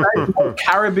the most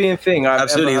Caribbean thing I've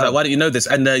absolutely. ever He's like, why don't you know this?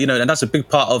 And and that's a big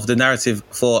part of the narrative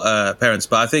for parents.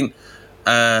 But I think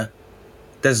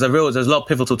there's a lot of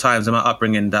pivotal times in my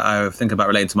upbringing that I think about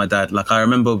relating to my dad. Like, I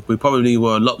remember we probably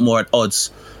were a lot more at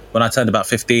odds when I turned about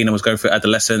 15 and was going through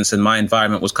adolescence, and my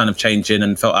environment was kind of changing,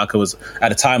 and felt like I was, at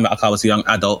the time, like I was a young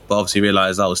adult, but obviously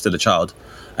realised I was still a child.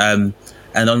 And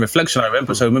on reflection, I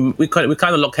remember, we kind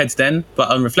of locked heads then,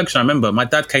 but on reflection, I remember my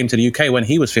dad came to the UK when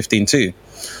he was 15 too.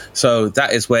 So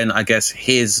that is when, I guess,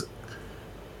 his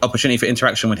opportunity for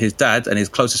interaction with his dad and his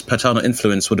closest paternal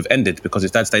influence would have ended, because his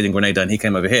dad stayed in Grenada and he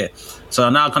came over here. So I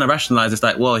now kind of rationalise it's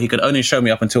like, well, he could only show me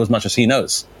up until as much as he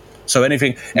knows. So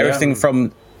everything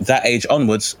from that age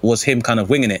onwards was him kind of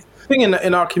winging it. I think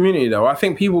in our community, though, I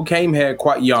think people came here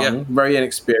quite young, very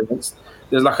inexperienced.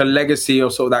 There's a legacy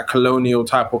of sort of that colonial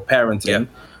type of parenting.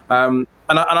 And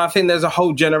I think there's a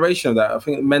whole generation of that. I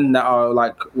think men that are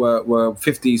were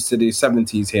 50s to the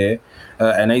 70s here,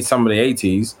 and some of the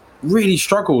 80s, really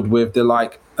struggled with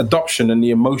the adoption and the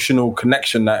emotional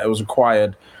connection that it was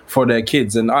required for their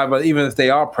kids. And even if they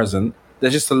are present,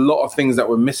 there's just a lot of things that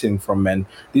were missing from men.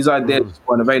 These ideas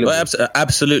weren't available. Well,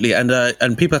 absolutely.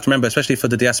 And people have to remember, especially for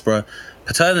the diaspora,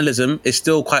 paternalism is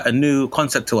still quite a new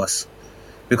concept to us.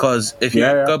 Because if you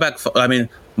go back,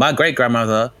 my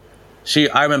great-grandmother,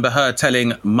 I remember her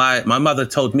telling, my mother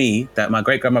told me that my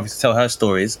great-grandmother used to tell her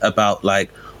stories about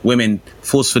women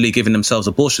forcefully giving themselves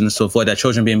abortions to avoid their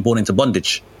children being born into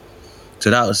bondage. So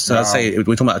that was, I'd say, we're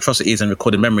talking about atrocities and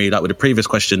recorded memory, like with the previous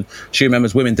question. She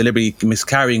remembers women deliberately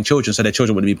miscarrying children so their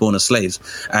children wouldn't be born as slaves.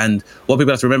 And what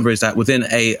people have to remember is that within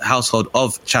a household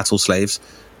of chattel slaves,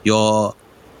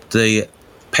 the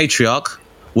patriarch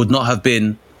would not have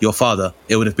been your father.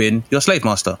 It would have been your slave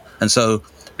master. And so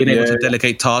being able to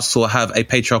delegate tasks or have a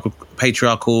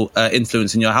patriarchal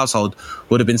influence in your household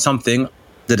would have been something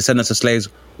the descendants of slaves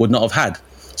would not have had.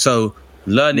 So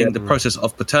learning the process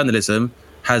of paternalism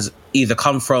has either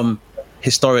come from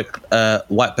historic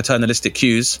white paternalistic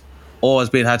cues or has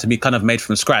had to be kind of made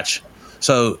from scratch.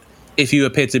 So if you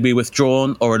appear to be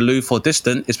withdrawn or aloof or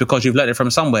distant, it's because you've learned it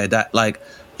from somewhere that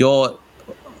your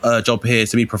job here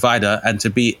is to be provider and to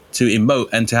emote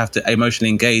and to have to emotionally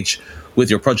engage with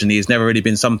your progeny has never really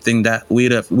been something that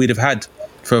we'd have had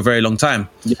for a very long time.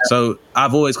 Yeah. So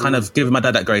I've always kind of given my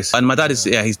dad that grace. And my dad is,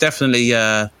 he's definitely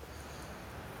very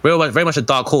much a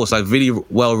dark horse, really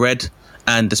well read.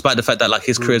 And despite the fact that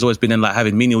his career has always been in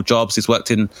having menial jobs, he's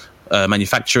worked in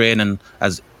manufacturing and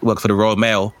has worked for the Royal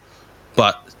Mail.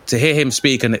 But to hear him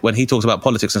speak and when he talks about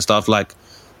politics and stuff,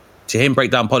 to him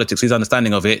break down politics, his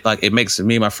understanding of it, it makes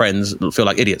me and my friends feel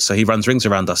like idiots. So he runs rings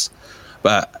around us.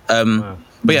 But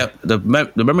yeah,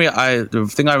 the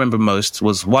thing I remember most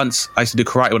was once I used to do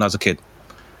karate when I was a kid.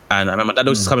 And I remember my dad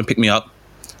always come and pick me up.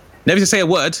 Never to say a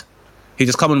word. He'd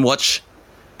just come and watch.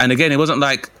 And again, it wasn't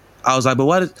like, I was like, but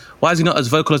why is he not as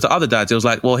vocal as the other dads? It was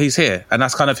like, well, he's here. And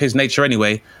that's kind of his nature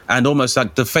anyway. And almost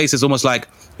like the face is almost like,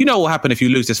 you know what will happen if you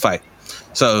lose this fight.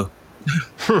 So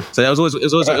that was always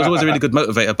a really good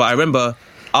motivator. But I remember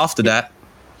after that,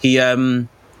 he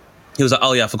was like,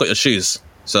 oh yeah, I forgot your shoes.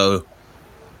 So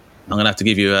I'm going to have to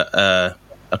give you a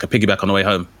piggyback on the way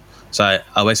home. So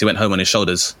I basically went home on his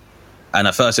shoulders. And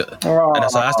at first, that's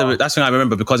the thing I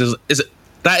remember, because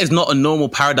that is not a normal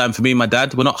paradigm for me and my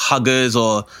dad. We're not huggers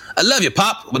or, I love you,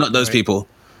 Pop. We're not those people.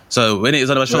 So when it was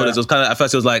on my shoulders, it was kind of, at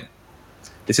first it was like,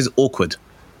 this is awkward.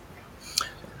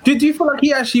 Did you feel like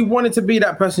he actually wanted to be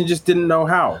that person, just didn't know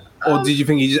how? Or did you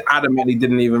think he just adamantly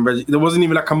didn't even there wasn't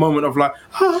even like a moment of like,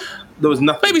 there was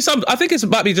nothing? I think it's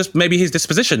might be just maybe his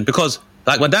disposition, because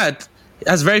like my dad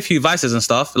has very few vices and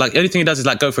stuff. Like the only thing he does is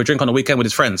like go for a drink on the weekend with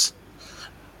his friends.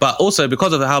 But also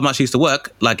because of how much he used to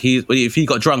work, like if he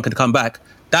got drunk and come back,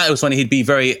 that was when he'd be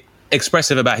very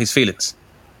expressive about his feelings.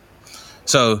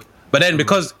 So, but then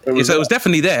because, it was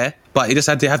definitely there, but he just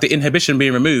had to have the inhibition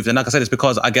being removed. And like I said, it's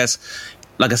because I guess,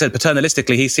 like I said,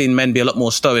 paternalistically, he's seen men be a lot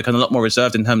more stoic and a lot more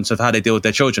reserved in terms of how they deal with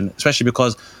their children, especially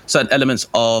because certain elements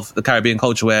of the Caribbean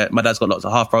culture where my dad's got lots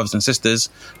of half brothers and sisters,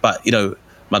 but, you know,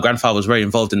 my grandfather was very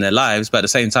involved in their lives, but at the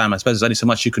same time, I suppose there's only so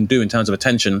much you can do in terms of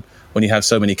attention when you have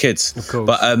so many kids. Of course.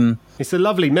 But it's a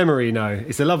lovely memory,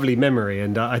 It's a lovely memory,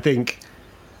 and I think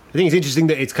it's interesting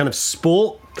that it's kind of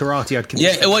sport, karate. I'd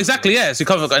consider. Yeah, well, exactly. Yeah, so you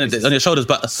come on your shoulders,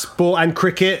 but sport and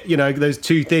cricket. You know, those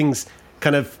two things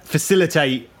kind of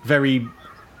facilitate very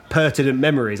pertinent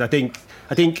memories. I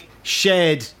think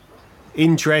shared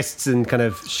interests and kind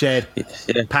of shared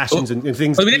passions and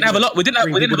things. Well, we didn't have a lot. We didn't have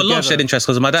a lot of shared interests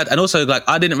because of my dad, and also like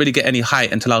I didn't really get any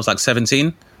height until I was like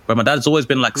 17. Where my dad's always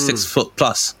been like 6 foot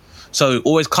plus, so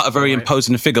always cut a very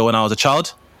imposing figure when I was a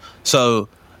child. So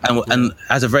and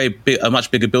has a much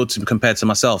bigger build to compared to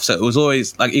myself. So it was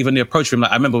always like even the approach from him.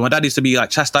 Like I remember my dad used to be like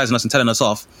chastising us and telling us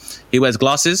off. He wears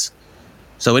glasses,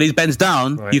 so when he bends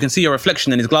down, you can see your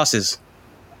reflection in his glasses,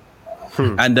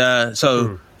 and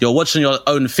you're watching your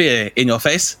own fear in your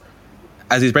face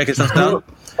as he's breaking stuff down.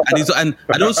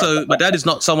 And also, my dad is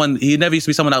not someone. He never used to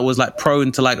be someone that was like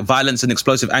prone to like violence and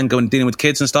explosive anger and dealing with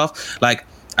kids and stuff. Like,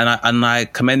 and I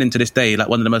commend him to this day. Like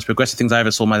one of the most progressive things I ever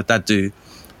saw my dad do.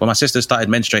 When my sister started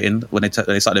menstruating, when they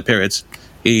started their periods,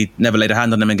 he never laid a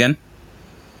hand on them again.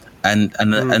 And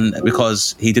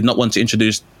because he did not want to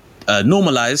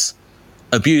normalize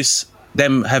abuse,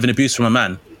 them having abuse from a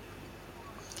man.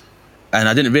 And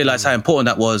I didn't realize how important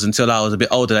that was until I was a bit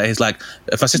older. That he's like,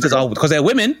 if my sisters are, because they're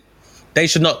women, they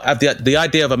should not have the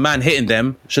idea of a man hitting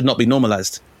them should not be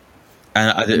normalized.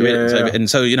 And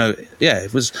so you know,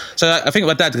 it was. So I think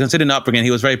my dad, considering the upbringing,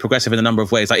 he was very progressive in a number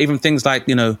of ways. Like even things like,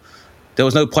 you know, there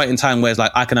was no point in time where it's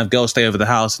like I can have girls stay over the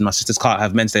house and my sisters can't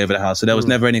have men stay over the house. So there was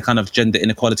never any kind of gender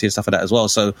inequality and stuff like that as well.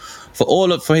 So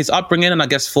for his upbringing, and I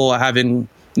guess for having,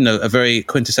 you know, a very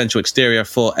quintessential exterior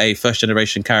for a first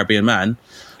generation Caribbean man,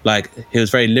 like he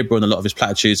was very liberal in a lot of his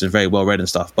platitudes and very well read and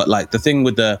stuff. But like the thing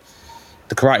with the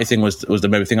karate thing was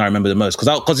the thing I remember the most because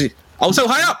I was so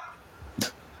high up.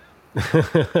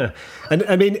 And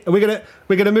I mean, we're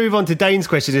gonna move on to Dane's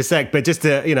question in a sec, but just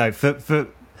to, you know, for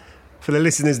the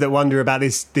listeners that wonder about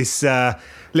this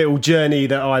little journey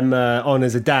that I'm on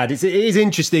as a dad, it is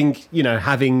interesting, you know,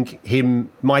 having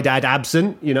my dad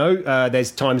absent. You know,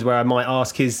 there's times where I might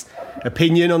ask his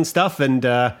opinion on stuff, and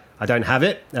I don't have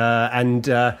it. And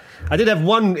I did have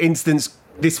one instance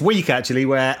this week actually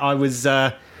where I was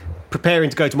preparing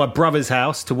to go to my brother's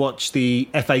house to watch the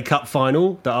FA Cup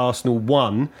final that Arsenal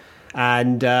won,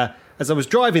 and as I was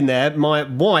driving there, my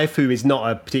wife, who is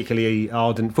not a particularly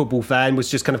ardent football fan,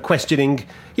 was just kind of questioning,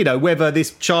 you know, whether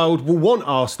this child will want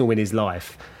Arsenal in his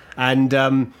life. And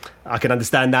I can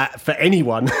understand that for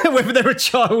anyone, whether they're a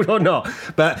child or not.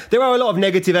 But there are a lot of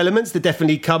negative elements that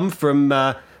definitely come from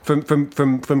kind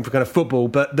of football.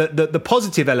 But the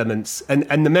positive elements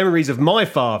and the memories of my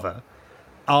father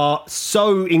are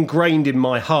so ingrained in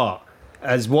my heart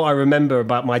as what I remember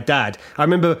about my dad. I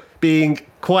remember being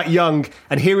quite young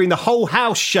and hearing the whole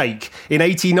house shake in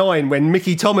 '89 when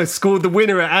Mickey Thomas scored the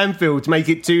winner at Anfield to make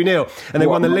it 2-0 and they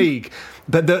won the league.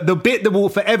 But the bit that will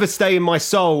forever stay in my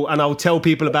soul, and I'll tell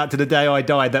people about to the day I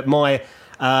die, that my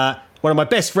one of my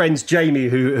best friends, Jamie,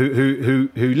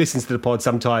 who listens to the pod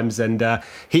sometimes, and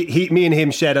me and him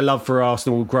shared a love for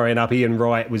Arsenal growing up. Ian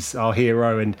Wright was our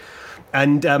hero,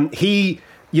 and he,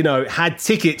 you know, had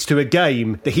tickets to a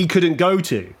game that he couldn't go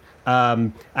to.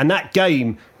 And that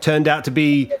game turned out to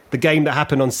be the game that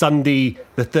happened on Sunday,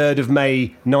 the 3rd of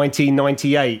May,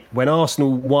 1998, when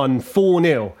Arsenal won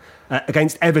 4-0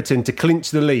 against Everton to clinch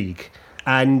the league.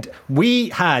 And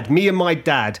me and my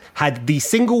dad had the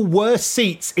single worst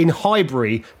seats in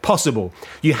Highbury possible.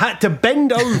 You had to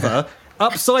bend over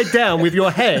upside down with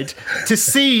your head to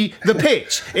see the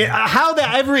pitch. How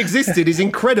that ever existed is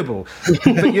incredible.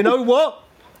 But you know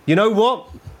what?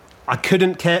 I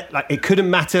couldn't care. Like, it couldn't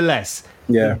matter less.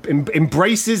 Yeah.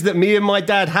 Embraces that me and my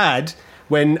dad had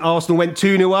when Arsenal went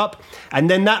 2-0 up. And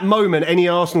then that moment any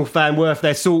Arsenal fan worth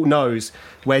their salt knows,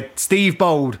 where Steve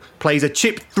Bold plays a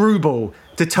chip through ball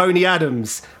to Tony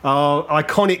Adams, our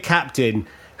iconic captain,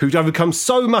 who's overcome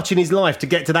so much in his life to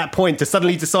get to that point, to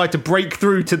suddenly decide to break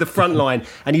through to the front line,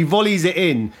 and he volleys it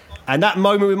in. And that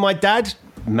moment with my dad,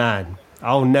 man,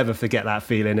 I'll never forget that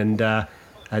feeling. And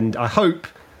I hope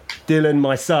Dylan,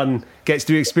 my son, gets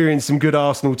to experience some good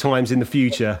Arsenal times in the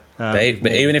future. But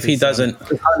even if he doesn't,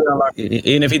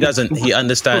 he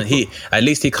understands. At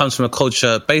least he comes from a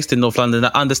culture based in North London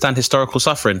that understands historical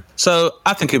suffering. So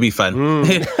I think he'll be fine.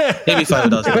 He'll be fine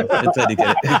with Arsenal.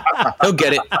 He'll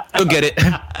get it.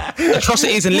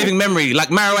 Atrocities in living memory, like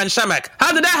Marouane Chamakh.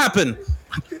 How did that happen?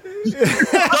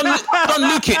 Don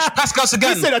Lukic, Pascal Sagan.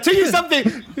 Listen, I'll tell you something.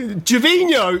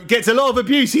 Gervinho gets a lot of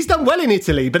abuse. He's done well in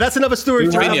Italy, but that's another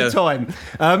story for another time.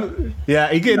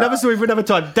 Another story for another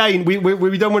time. Dane, we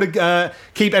don't want to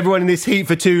keep everyone in this heat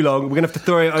for too long. We're going to have to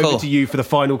throw it over to you for the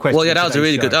final question. Well, yeah, that was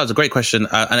that was a great question,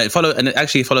 and it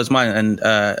actually follows mine. And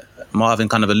Marvin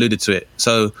kind of alluded to it.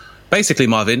 So basically,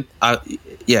 Marvin, I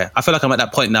feel like I'm at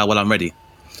that point now where I'm ready.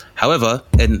 However,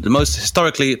 in the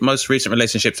most recent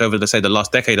relationships over, let's say, the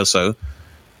last decade or so,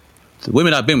 the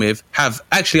women I've been with have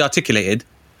actually articulated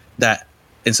that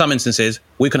in some instances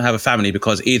we couldn't have a family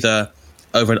because either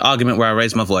over an argument where I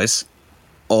raised my voice,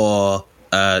 or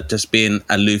just being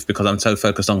aloof because I'm so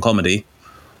focused on comedy,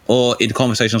 or in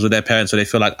conversations with their parents where they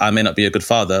feel like I may not be a good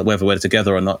father, whether we're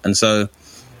together or not. And so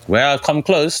where I've come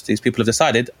close, these people have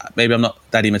decided maybe I'm not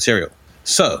daddy material.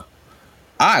 So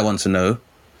I want to know,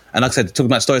 and like I said, talking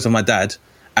about stories of my dad,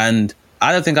 and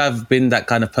I don't think I've been that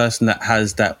kind of person that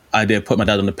has that idea of put my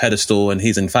dad on the pedestal and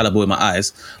he's infallible in my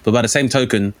eyes. But by the same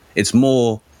token, it's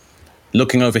more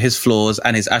looking over his flaws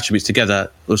and his attributes together.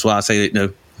 That's why I say,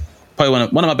 probably one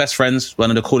of my best friends,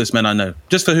 one of the coolest men I know,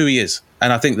 just for who he is.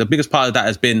 And I think the biggest part of that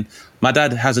has been my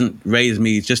dad hasn't raised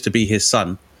me just to be his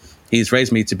son. He's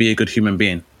raised me to be a good human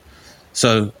being.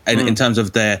 So in terms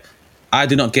of I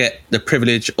do not get the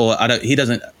privilege, or he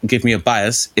doesn't give me a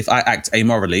bias if I act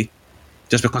amorally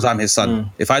just because I'm his son.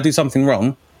 If I do something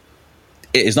wrong,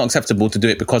 it is not acceptable to do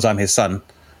it because I'm his son.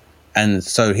 And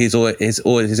so his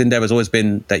endeavor has always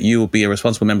been that you will be a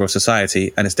responsible member of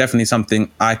society. And it's definitely something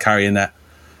I carry in that.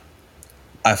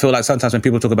 I feel like sometimes when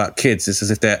people talk about kids, it's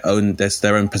as if their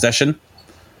own possession.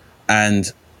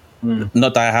 And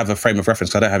not that I have a frame of reference,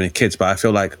 because I don't have any kids, but I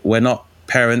feel like we're not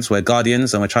parents, we're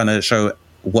guardians, and we're trying to show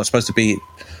what's supposed to be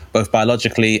both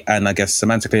biologically and I guess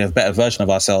semantically a better version of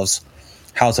ourselves,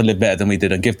 how to live better than we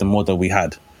did and give them more than we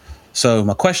had. So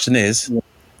my question is,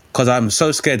 because I'm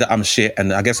so scared that I'm shit,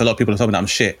 and I guess a lot of people are talking that I'm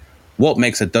shit, what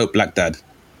makes a dope black dad?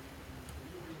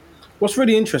 What's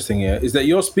really interesting here is that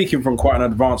you're speaking from quite an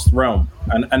advanced realm,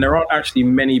 and there aren't actually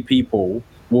many people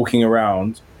walking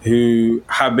around who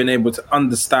have been able to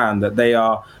understand that they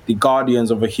are the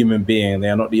guardians of a human being, they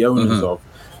are not the owners of.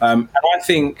 And I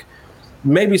think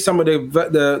maybe some of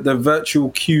the virtual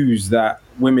cues that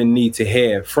women need to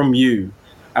hear from you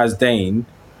as Dane,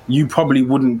 you probably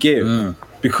wouldn't give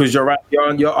because your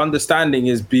understanding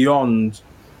is beyond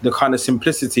the kind of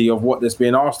simplicity of what that's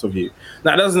being asked of you.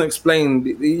 Now, it doesn't explain,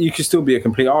 you could still be a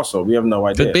complete arsehole. We have no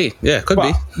idea. Could be, yeah, could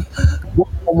be.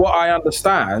 What I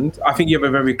understand, I think you have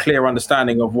a very clear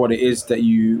understanding of what it is that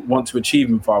you want to achieve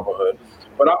in fatherhood.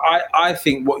 But I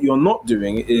think what you're not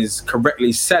doing is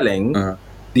correctly selling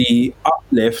the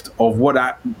uplift of what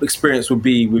that experience would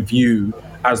be with you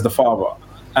as the father.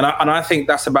 And I think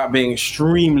that's about being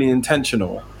extremely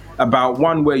intentional about,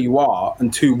 one, where you are,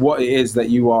 and two, what it is that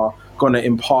you are going to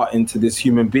impart into this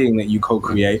human being that you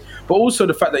co-create, but also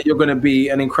the fact that you're going to be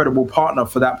an incredible partner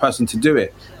for that person to do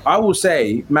it. I will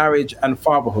say marriage and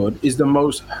fatherhood is the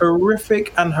most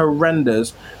horrific and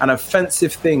horrendous and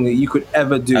offensive thing that you could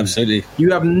ever do. Absolutely.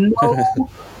 You have no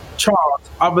chance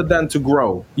other than to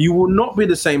grow. You will not be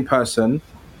the same person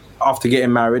after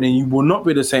getting married, and you will not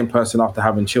be the same person after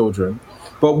having children.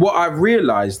 But what I've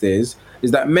realized is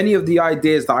that many of the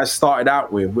ideas that I started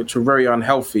out with, which were very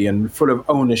unhealthy and full of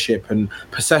ownership and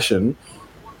possession,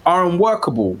 are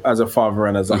unworkable as a father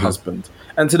and as a husband.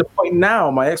 And to the point now,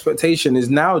 my expectation is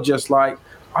now just like,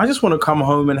 I just want to come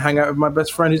home and hang out with my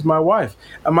best friend who's my wife.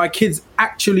 And my kids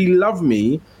actually love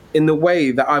me in the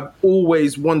way that I've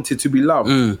always wanted to be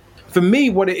loved. for me,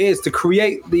 what it is to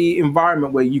create the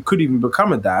environment where you could even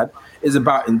become a dad is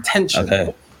about intention.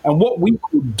 Okay. And what we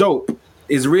call dope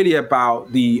is really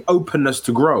about the openness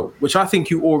to grow, which I think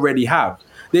you already have.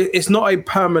 It's not a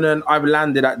permanent, I've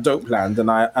landed at dope land and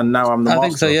now I'm the master. I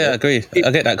think so, yeah, I agree.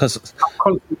 I get that because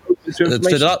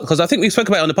I think we spoke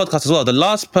about it on the podcast as well. The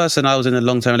last person I was in a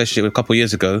long-term relationship with a couple of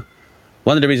years ago,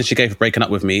 one of the reasons she gave for breaking up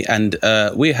with me, and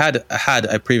we had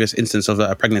a previous instance of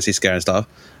a pregnancy scare and stuff,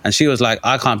 and she was like,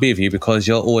 I can't be with you because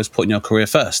you're always putting your career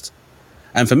first.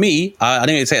 And for me, I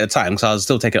didn't even say it at the time because I was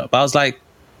still taking it up, but I was like,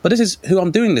 but this is who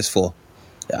I'm doing this for.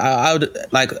 I would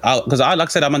like I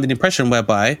said, I'm under the impression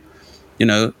whereby, you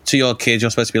know, to your kids,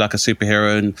 you're supposed to be like a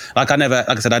superhero. And I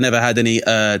never had any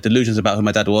delusions about who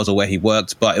my dad was or where he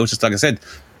worked. But it was just, like I said,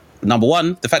 number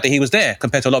one, the fact that he was there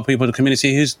compared to a lot of people in the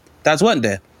community whose dads weren't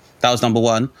there. That was number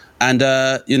one. And,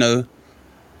 you know,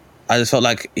 I just felt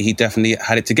like he definitely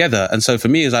had it together. And so for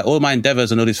me, it's like all my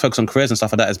endeavors and all these focus on careers and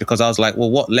stuff like that is because I was like, well,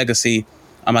 what legacy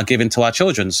am I giving to our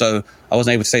children? So I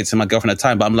wasn't able to say it to my girlfriend at the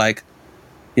time, but I'm like,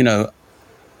 you know,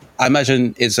 I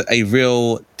imagine it's a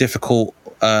real difficult,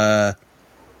 I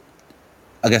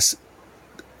guess,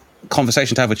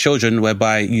 conversation to have with children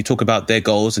whereby you talk about their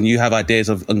goals and you have ideas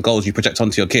and goals you project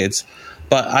onto your kids.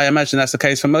 But I imagine that's the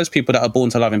case for most people that are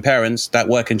born to loving parents that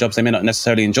work in jobs they may not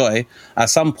necessarily enjoy. At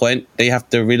some point, they have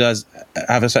to realize,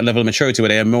 have a certain level of maturity where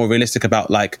they are more realistic about,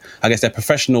 like, I guess, their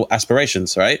professional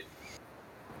aspirations, right?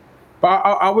 But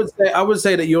I would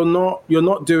say that you're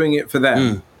not doing it for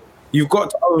them. You've got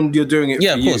to own you're doing it for you.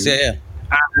 Yeah, of course, yeah.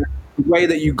 And the way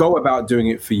that you go about doing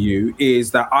it for you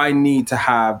is that I need to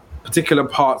have particular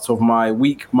parts of my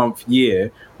week, month,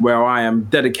 year where I am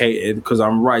dedicated because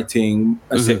I'm writing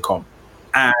a sitcom.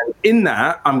 And in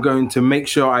that, I'm going to make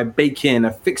sure I bake in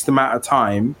a fixed amount of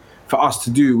time for us to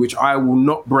do, which I will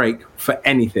not break for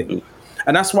anything.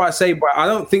 And that's why I say, but I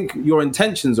don't think your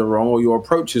intentions are wrong or your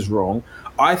approach is wrong.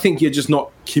 I think you're just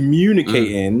not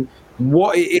communicating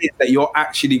what it is that you're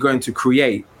actually going to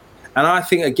create. And I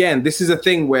think, again, this is a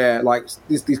thing where, like,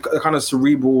 these kind of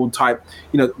cerebral type,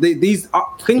 you know, these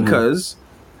thinkers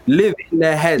live in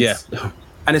their heads. Yeah.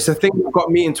 And it's a thing that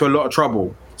got me into a lot of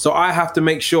trouble. So I have to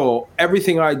make sure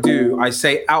everything I do, I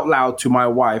say out loud to my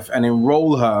wife and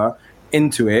enroll her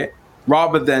into it,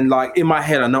 rather than, like, in my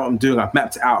head, I know what I'm doing. I've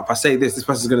mapped it out. If I say this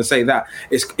person's going to say that.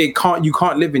 You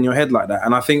can't live in your head like that.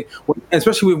 And I think,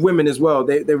 especially with women as well,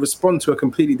 they respond to a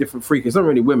completely different freak. It's not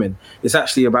really women. It's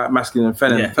actually about masculine and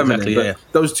feminine. Exactly, but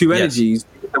those two energies,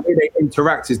 the way they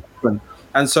interact is different.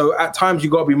 And so at times you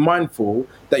got to be mindful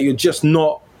that you're just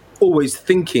not always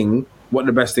thinking what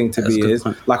the best thing to be is.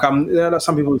 Point. Like,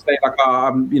 some people say, like,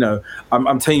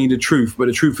 I'm telling you the truth, but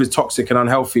the truth is toxic and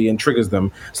unhealthy and triggers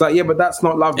them. It's like, yeah, but that's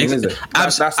not loving, is it?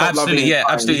 That's not absolutely, yeah,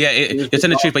 absolutely, yeah. You're telling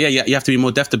the truth, but yeah, you have to be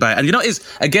more deft about it. And you know,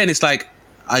 it's like,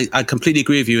 I completely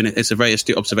agree with you, and it's a very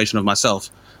astute observation of myself.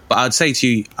 But I'd say to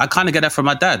you, I kind of get that from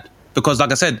my dad. Because,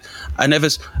 like I said,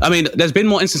 there's been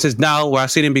more instances now where I've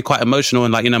seen him be quite emotional.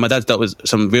 And, like, you know, my dad's dealt with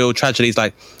some real tragedies.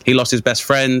 Like, he lost his best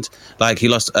friend. Like, he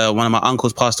lost one of my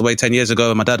uncles passed away 10 years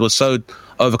ago. And my dad was so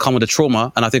overcome with the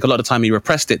trauma. And I think a lot of the time he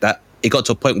repressed it, that it got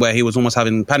to a point where he was almost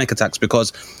having panic attacks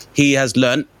because he has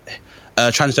learned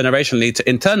transgenerationally to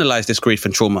internalize this grief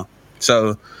and trauma.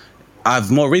 So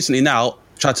I've more recently now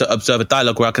tried to observe a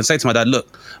dialogue where I can say to my dad,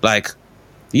 look, like,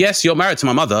 yes, you're married to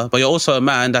my mother, but you're also a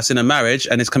man that's in a marriage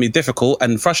and it's going to be difficult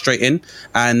and frustrating.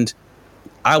 And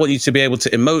I want you to be able to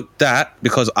emote that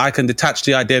because I can detach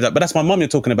the idea that, but that's my mom you're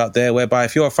talking about there, whereby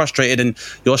if you're frustrated and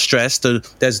you're stressed and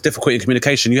there's difficulty in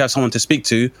communication, you have someone to speak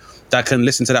to that can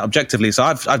listen to that objectively. So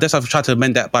I've tried to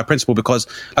amend that by principle because,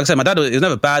 like I said, my dad was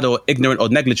never bad or ignorant or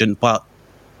negligent, but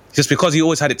just because he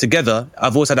always had it together,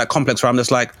 I've always had that complex where I'm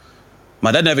just like,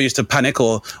 my dad never used to panic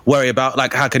or worry about,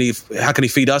 like, how can he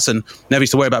feed us, and never used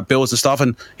to worry about bills and stuff.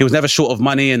 And he was never short of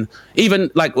money. And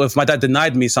even, like, if my dad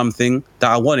denied me something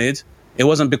that I wanted, it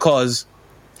wasn't because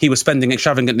he was spending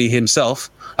extravagantly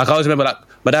himself. Like, I always remember, like,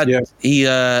 my dad, he,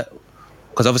 because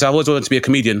obviously I've always wanted to be a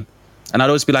comedian. And I'd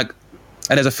always be like,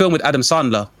 and there's a film with Adam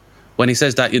Sandler when he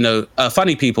says that, you know,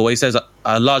 Funny People, where he says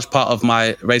a large part of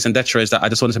my raison d'etre is that I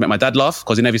just wanted to make my dad laugh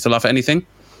because he never used to laugh at anything.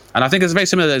 And I think it's very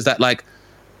similar, is that, like,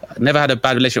 I never had a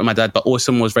bad relationship with my dad, but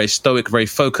also was very stoic, very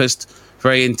focused,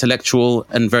 very intellectual,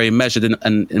 and very measured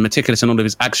and meticulous in all of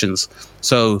his actions.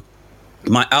 So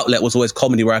my outlet was always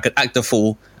comedy, where I could act a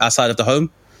fool outside of the home,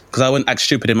 because I wouldn't act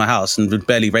stupid in my house and would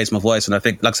barely raise my voice. And I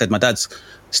think, like I said, my dad's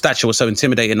stature was so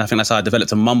intimidating. I think that's how I developed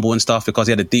to mumble and stuff, because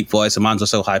he had a deep voice and mine was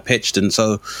so high pitched. And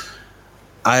so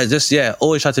I just,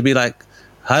 always tried to be like,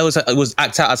 I was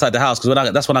act out outside the house,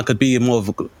 because that's when I could be more of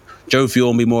a jovial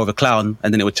and be more of a clown.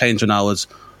 And then it would change when I was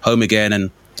home again,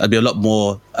 and I'd be a lot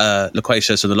more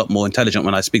loquacious and a lot more intelligent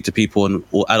when I speak to people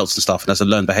or adults and stuff, and that's a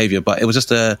learned behaviour. But it was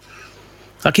just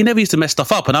like he never used to mess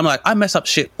stuff up, and I'm like, I mess up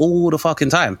shit all the fucking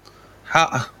time.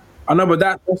 How? I know, but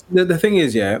that's the thing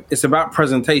is, it's about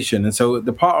presentation. And so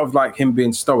the part of like him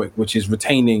being stoic, which is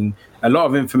retaining a lot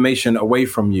of information away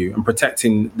from you and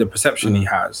protecting the perception he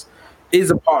has,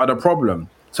 is a part of the problem.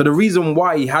 So the reason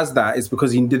why he has that is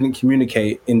because he didn't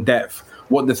communicate in depth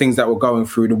what the things that were going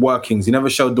through, the workings. He never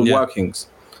showed the workings.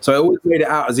 So it always made it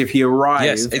out as if he arrived,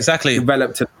 yes, exactly,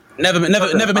 developed it. Never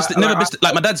missed.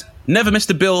 Like my dad's never missed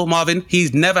a bill, Marvin.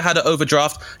 He's never had an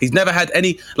overdraft. He's never had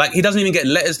any. Like he doesn't even get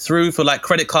letters through for like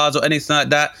credit cards or anything like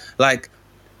that. Like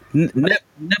never.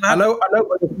 I know.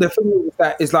 But the thing is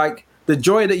that is like the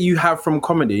joy that you have from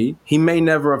comedy. He may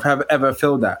never have ever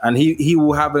felt that, and he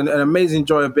will have an amazing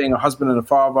joy of being a husband and a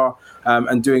father,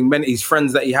 and doing many his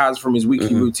friends that he has from his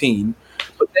weekly routine.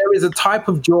 But there is a type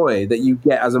of joy that you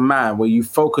get as a man where you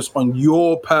focus on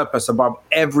your purpose above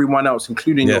everyone else,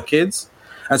 including your kids.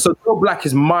 And so Joe Black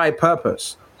is my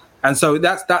purpose. And so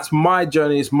that's my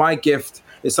journey. It's my gift.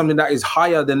 It's something that is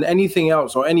higher than anything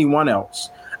else or anyone else.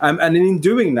 And in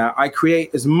doing that, I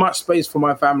create as much space for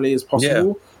my family as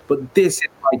possible. Yeah. But this is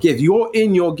my gift. You're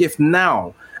in your gift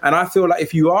now. And I feel like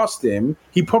if you asked him,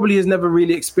 he probably has never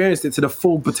really experienced it to the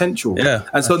full potential. Yeah,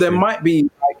 and so there might be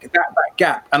like that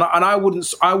gap. And I wouldn't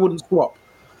swap.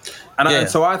 And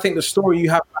so I think the story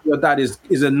you have about your dad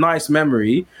is a nice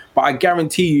memory. But I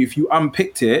guarantee you, if you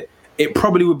unpicked it, it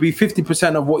probably would be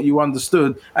 50% of what you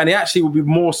understood, and it actually would be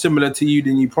more similar to you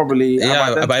than you probably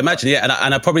have. But imagine,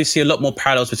 and I probably see a lot more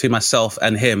parallels between myself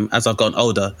and him as I've gotten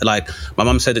older. Like my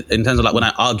mum said, in terms of like when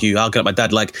I argue with my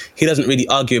dad, like he doesn't really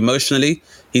argue emotionally.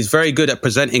 He's very good at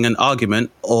presenting an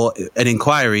argument or an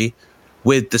inquiry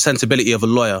with the sensibility of a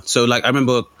lawyer. So like I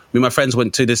remember me and my friends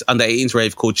went to this under 18s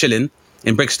rave called Chillin'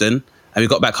 in Brixton, and we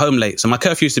got back home late. So my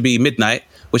curfew used to be midnight,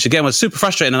 which again was super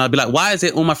frustrating. And I'd be like, why is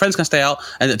it all my friends can stay out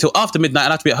and until after midnight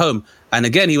and I have to be at home? And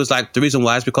again, he was like, the reason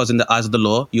why is because in the eyes of the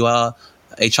law, you are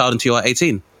a child until you are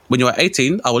 18. When you are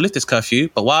 18, I will lift this curfew.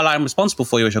 But while I'm responsible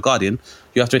for you as your guardian,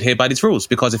 you have to adhere by these rules.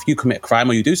 Because if you commit a crime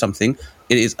or you do something,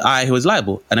 it is I who is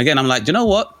liable. And again, I'm like, do you know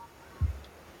what?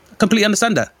 Completely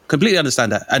understand that.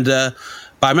 And but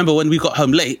I remember when we got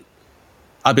home late,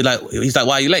 I'd be like, he's like,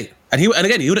 why are you late? And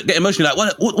again, he would get emotionally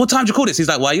like, what time do you call this? He's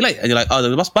like, why are you late? And you're like, oh,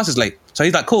 the bus is late. So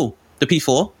he's like, cool, the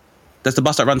P4, that's the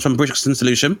bus that runs from Brixton to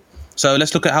Lewisham. So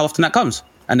let's look at how often that comes.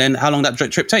 And then how long that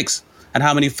trip takes. And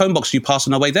how many phone boxes you pass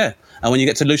on the way there. And when you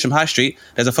get to Lewisham High Street,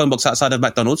 there's a phone box outside of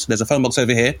McDonald's. There's a phone box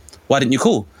over here. Why didn't you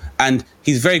call? And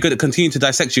he's very good at continuing to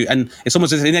dissect you. And it's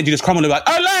almost as if in the end you just crumble and like,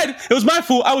 I lied. It was my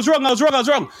fault. I was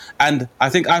wrong. And I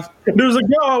think there was a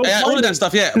girl. All of that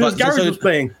stuff, yeah. But Gary was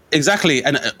playing. Exactly.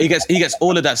 And he gets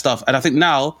all of that stuff. And I think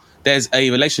now there's a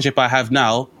relationship I have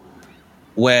now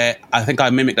where I think I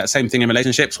mimic that same thing in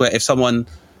relationships, where if someone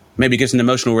maybe gives an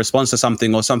emotional response to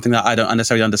something or something that I don't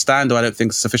necessarily understand or I don't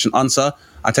think is a sufficient answer,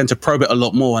 I tend to probe it a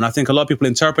lot more. And I think a lot of people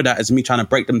interpret that as me trying to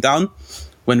break them down,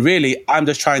 when really I'm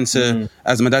just trying to,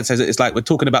 as my dad says, it's like we're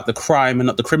talking about the crime and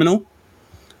not the criminal.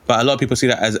 But a lot of people see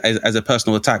that as a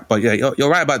personal attack. But yeah, you're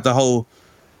right about the whole...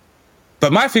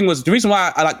 But my thing was, the reason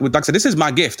why I like I said, this is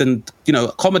my gift. And, you know,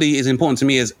 comedy is important to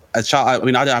me as a child. I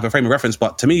mean, I don't have a frame of reference,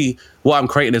 but to me, what I'm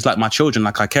creating is like my children.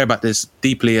 Like I care about this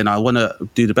deeply and I want to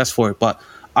do the best for it. But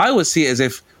I always see it as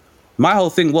if my whole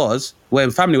thing was,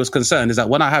 when family was concerned, is that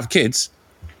when I have kids,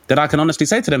 that I can honestly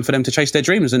say to them for them to chase their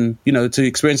dreams and, you know, to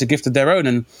experience a gift of their own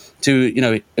and to, you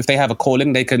know, if they have a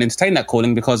calling, they can entertain that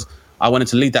calling because I wanted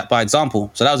to lead that by example.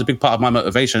 So that was a big part of my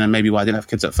motivation and maybe why I didn't have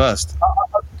kids at first.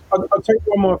 I'll tell you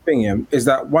one more thing, Ian, is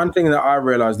that one thing that I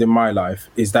realized in my life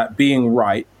is that being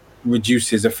right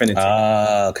reduces affinity.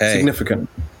 Significant.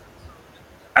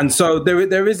 And so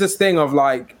there is this thing of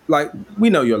like we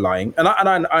know you're lying, and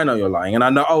I know you're lying, and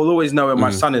I'll always know when my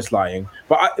son is lying.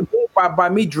 But by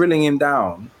me drilling him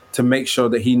down to make sure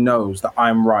that he knows that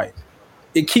I'm right,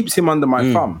 it keeps him under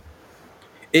my thumb.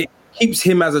 It keeps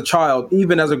him as a child,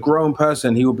 even as a grown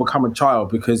person, he will become a child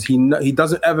because he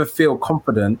doesn't ever feel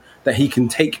confident that he can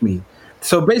take me.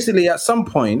 So basically, at some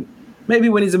point, maybe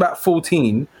when he's about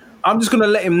 14, I'm just gonna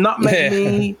let him nutmeg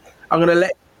me. I'm gonna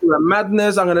let a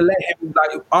madness. I'm going to let him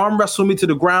like arm wrestle me to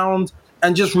the ground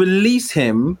and just release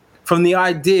him from the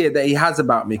idea that he has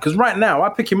about me. Because right now I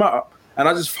pick him up and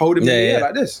I just hold him in the air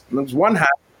like this. And there's one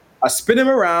hand, I spin him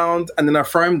around and then I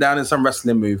throw him down in some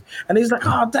wrestling move. And he's like,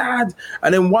 oh, Dad.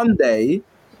 And then one day,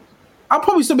 I'll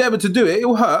probably still be able to do it.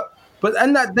 It'll hurt. But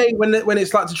in that day when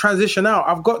it's like to transition out,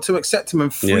 I've got to accept him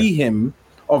and free him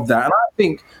of that. And I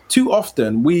think too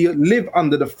often we live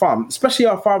under the thumb, especially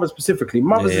our fathers specifically.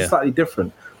 Mothers are slightly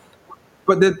different.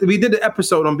 we did an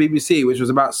episode on BBC which was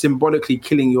about symbolically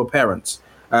killing your parents,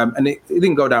 and it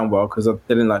didn't go down well because they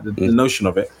didn't like the notion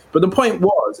of it. But the point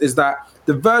is that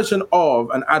the version of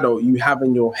an adult you have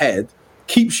in your head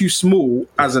keeps you small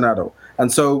as an adult.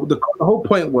 And so the whole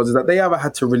point was that they either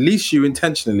had to release you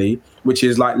intentionally, which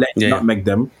is like letting nutmeg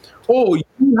them, or you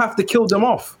have to kill them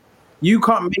off. You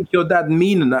can't make your dad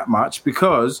mean that much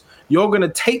because you're going to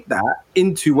take that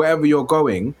into wherever you're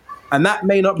going, and that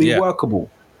may not be workable.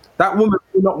 That woman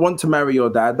may not want to marry your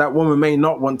dad. That woman may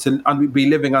not want to be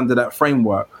living under that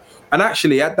framework. And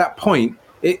actually, at that point,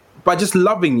 by just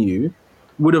loving you,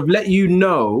 would have let you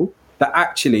know that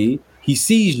actually he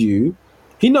sees you,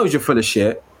 he knows you're full of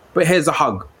shit, but here's a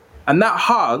hug. And that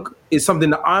hug is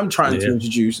something that I'm trying to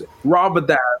introduce rather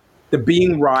than the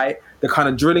being right, the kind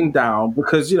of drilling down,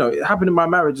 because, it happened in my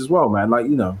marriage as well, man. Like,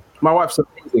 my wife's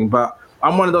amazing, but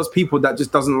I'm one of those people that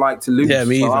just doesn't like to lose. Yeah,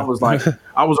 me either. I was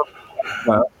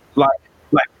like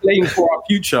playing for our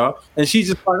future, and she's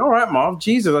just like, all right, Marv,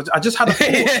 Jesus, I just had a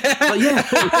thought.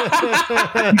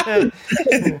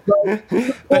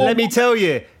 But let me tell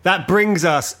you, that brings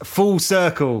us full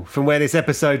circle from where this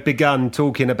episode begun,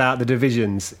 talking about the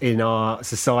divisions in our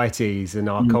societies and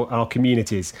our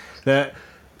communities, that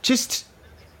just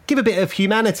give a bit of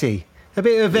humanity, a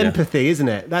bit of empathy, isn't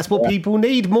it? That's what people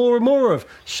need more and more of.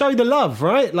 Show the love,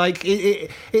 right? Like,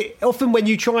 it often when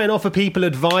you try and offer people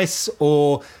advice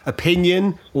or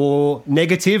opinion or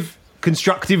negative,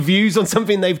 constructive views on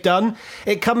something they've done,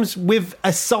 it comes with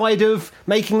a side of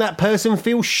making that person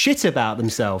feel shit about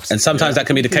themselves. And sometimes that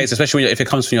can be the case, especially if it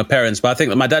comes from your parents. But I think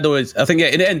that my dad always, in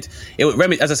the end,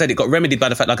 as I said, it got remedied by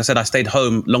the fact, like I said, I stayed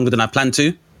home longer than I planned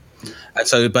to. And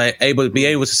so be able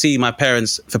to see my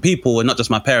parents for people and not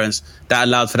just my parents, that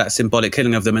allowed for that symbolic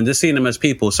killing of them and just seeing them as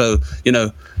people. So,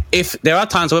 if there are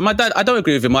times where my dad, I don't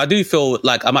agree with him, I do feel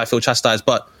like I might feel chastised,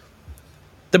 but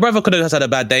the brother could have had a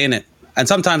bad day, innit? And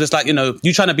sometimes it's like,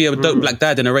 you trying to be a dope black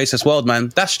dad in a racist world, man,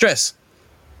 that's stress.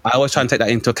 I always try and take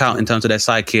that into account in terms of their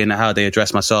psyche and how they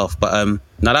address myself. But no,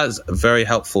 that's very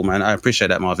helpful, man. I appreciate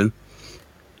that, Marvin.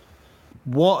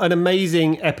 What an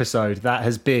amazing episode that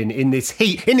has been in this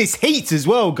heat as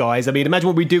well, guys. I mean, imagine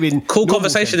what we do in cool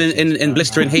conversation in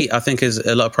blistering heat. I think is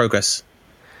a lot of progress.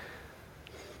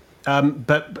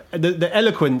 But the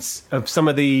eloquence of some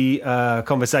of the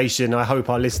conversation, I hope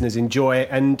our listeners enjoy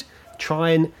and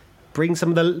try and bring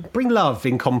love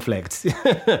in conflict.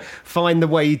 Find the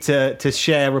way to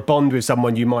share a bond with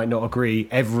someone you might not agree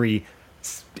every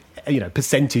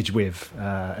percentage with,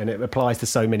 and it applies to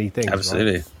so many things.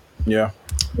 Absolutely. Right? Yeah.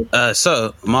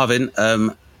 So, Marvin,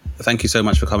 thank you so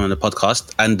much for coming on the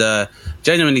podcast. And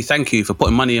genuinely, thank you for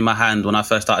putting money in my hand when I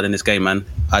first started in this game, man.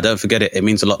 I don't forget it. It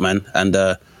means a lot, man. And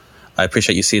I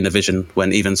appreciate you seeing the vision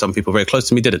when even some people very close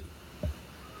to me didn't.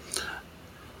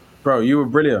 Bro, you were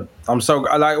brilliant. I'm so...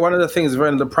 one of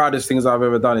the proudest things I've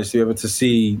ever done is to be able to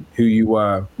see who you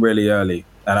were really early.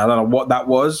 And I don't know what that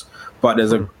was, but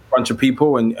there's a bunch of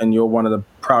people and you're one of the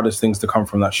proudest things to come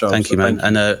from that show. Thank you, man.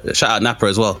 And shout out Napa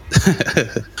as well.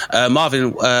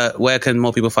 Marvin, where can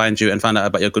more people find you and find out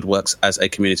about your good works as a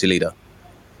community leader?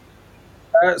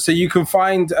 So you can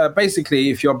find,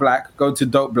 basically, if you're black, go to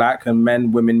Dope Black and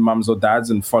men, women, mums or dads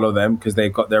and follow them because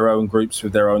they've got their own groups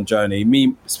with their own journey.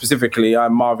 Me, specifically,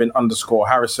 I'm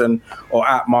Marvin_Harrison or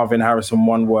at Marvin Harrison,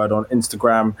 one word on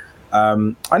Instagram.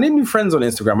 I need new friends on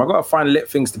Instagram. I got to find lit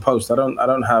things to post. I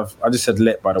just said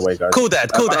lit, by the way, guys. Cool dad.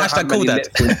 Hashtag cool dad.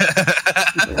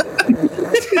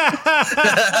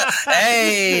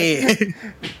 Hey.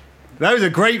 Those are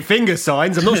great finger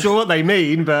signs. I'm not sure what they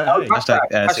mean, but hey.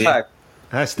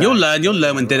 Hashtag. You'll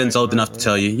learn when Dylan's old enough to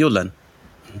tell you. You'll learn.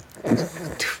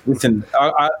 Listen,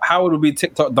 Howard will be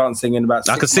TikTok dancing in about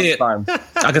 6 months' time.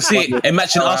 I can see it in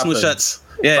matching Arsenal shirts.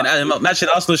 Yeah, matching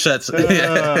Arsenal shirts.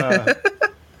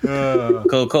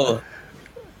 Cool.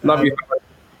 Love you.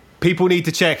 People need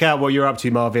to check out what you're up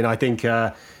to, Marvin. I think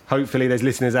hopefully there's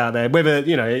listeners out there, whether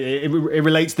it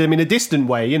relates to them in a distant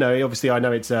way. Obviously I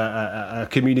know it's a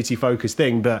community focused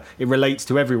thing, but it relates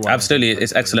to everyone. Absolutely,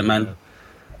 it's excellent, man.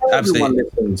 Everyone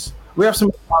listens. We have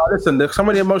some some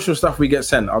of the emotional stuff we get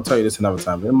sent. I'll tell you this another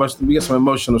time. We get some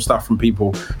emotional stuff from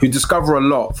people who discover a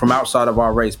lot from outside of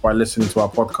our race by listening to our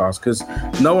podcast, because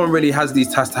no one really has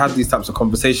these types of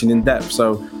conversation in depth.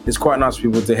 So it's quite nice for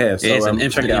people to hear. So, it's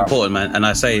infinitely important, man. And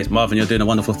I say, Marvin, you're doing a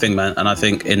wonderful thing, man. And I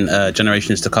think in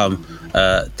generations to come,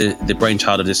 the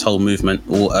brainchild of this whole movement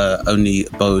will only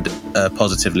bode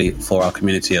positively for our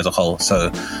community as a whole.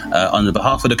 So on the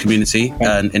behalf of the community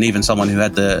and even someone who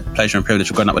had the pleasure and privilege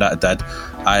of growing up without a dad,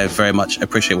 I very much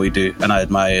appreciate what you do and I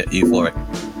admire you for it.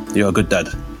 You're a good dad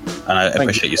and I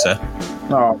appreciate you, sir.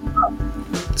 Oh.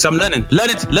 So I'm learning to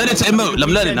emote.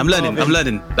 I'm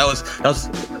learning. That was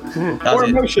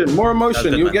more emotion.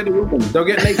 Good, you'll get the women. They'll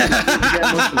get naked.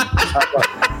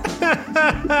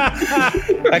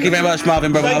 Thank you very much,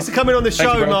 Marvin, brother. Thanks for coming on the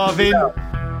show, Marvin.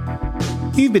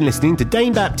 You've been listening to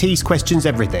Dane Baptiste Questions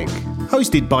Everything,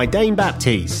 hosted by Dane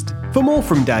Baptiste. For more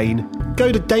from Dane,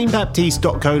 go to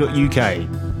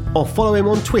danebaptiste.co.uk or follow him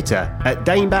on Twitter at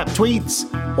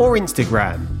DaneBapTweets or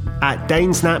Instagram at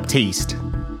DaneSnapTeast.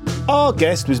 Our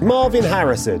guest was Marvin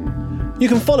Harrison. You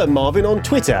can follow Marvin on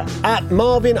Twitter at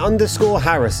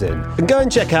Marvin_Harrison and go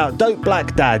and check out Dope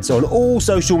Black Dads on all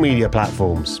social media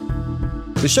platforms.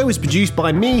 The show is produced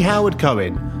by me, Howard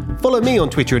Cohen. Follow me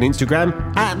on Twitter and Instagram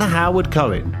at The Howard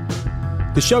Cohen.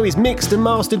 The show is mixed and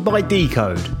mastered by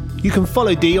Decode. You can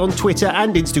follow D on Twitter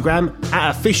and Instagram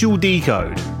at Official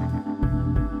Decode.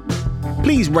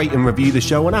 Please rate and review the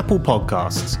show on Apple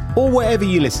Podcasts or wherever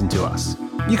you listen to us.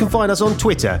 You can find us on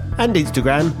Twitter and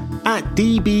Instagram at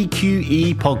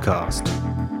DBQE Podcast.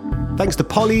 Thanks to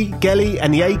Polly, Gelly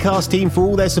and the Acast team for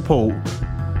all their support.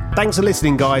 Thanks for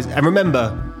listening, guys, and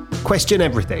remember, question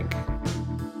everything.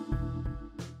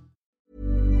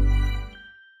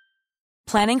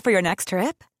 Planning for your next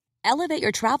trip? Elevate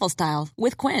your travel style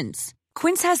with Quince.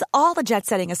 Quince has all the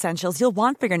jet-setting essentials you'll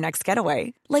want for your next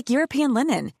getaway, like European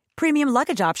linen, premium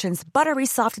luggage options, buttery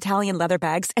soft Italian leather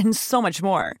bags, and so much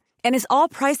more. And is all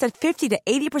priced at 50 to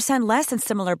 80% less than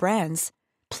similar brands.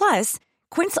 Plus,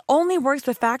 Quince only works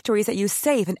with factories that use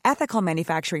safe and ethical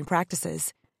manufacturing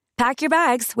practices. Pack your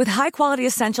bags with high-quality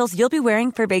essentials you'll be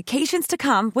wearing for vacations to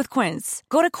come with Quince.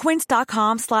 Go to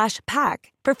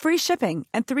quince.com/pack for free shipping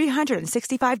and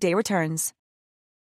 365-day returns.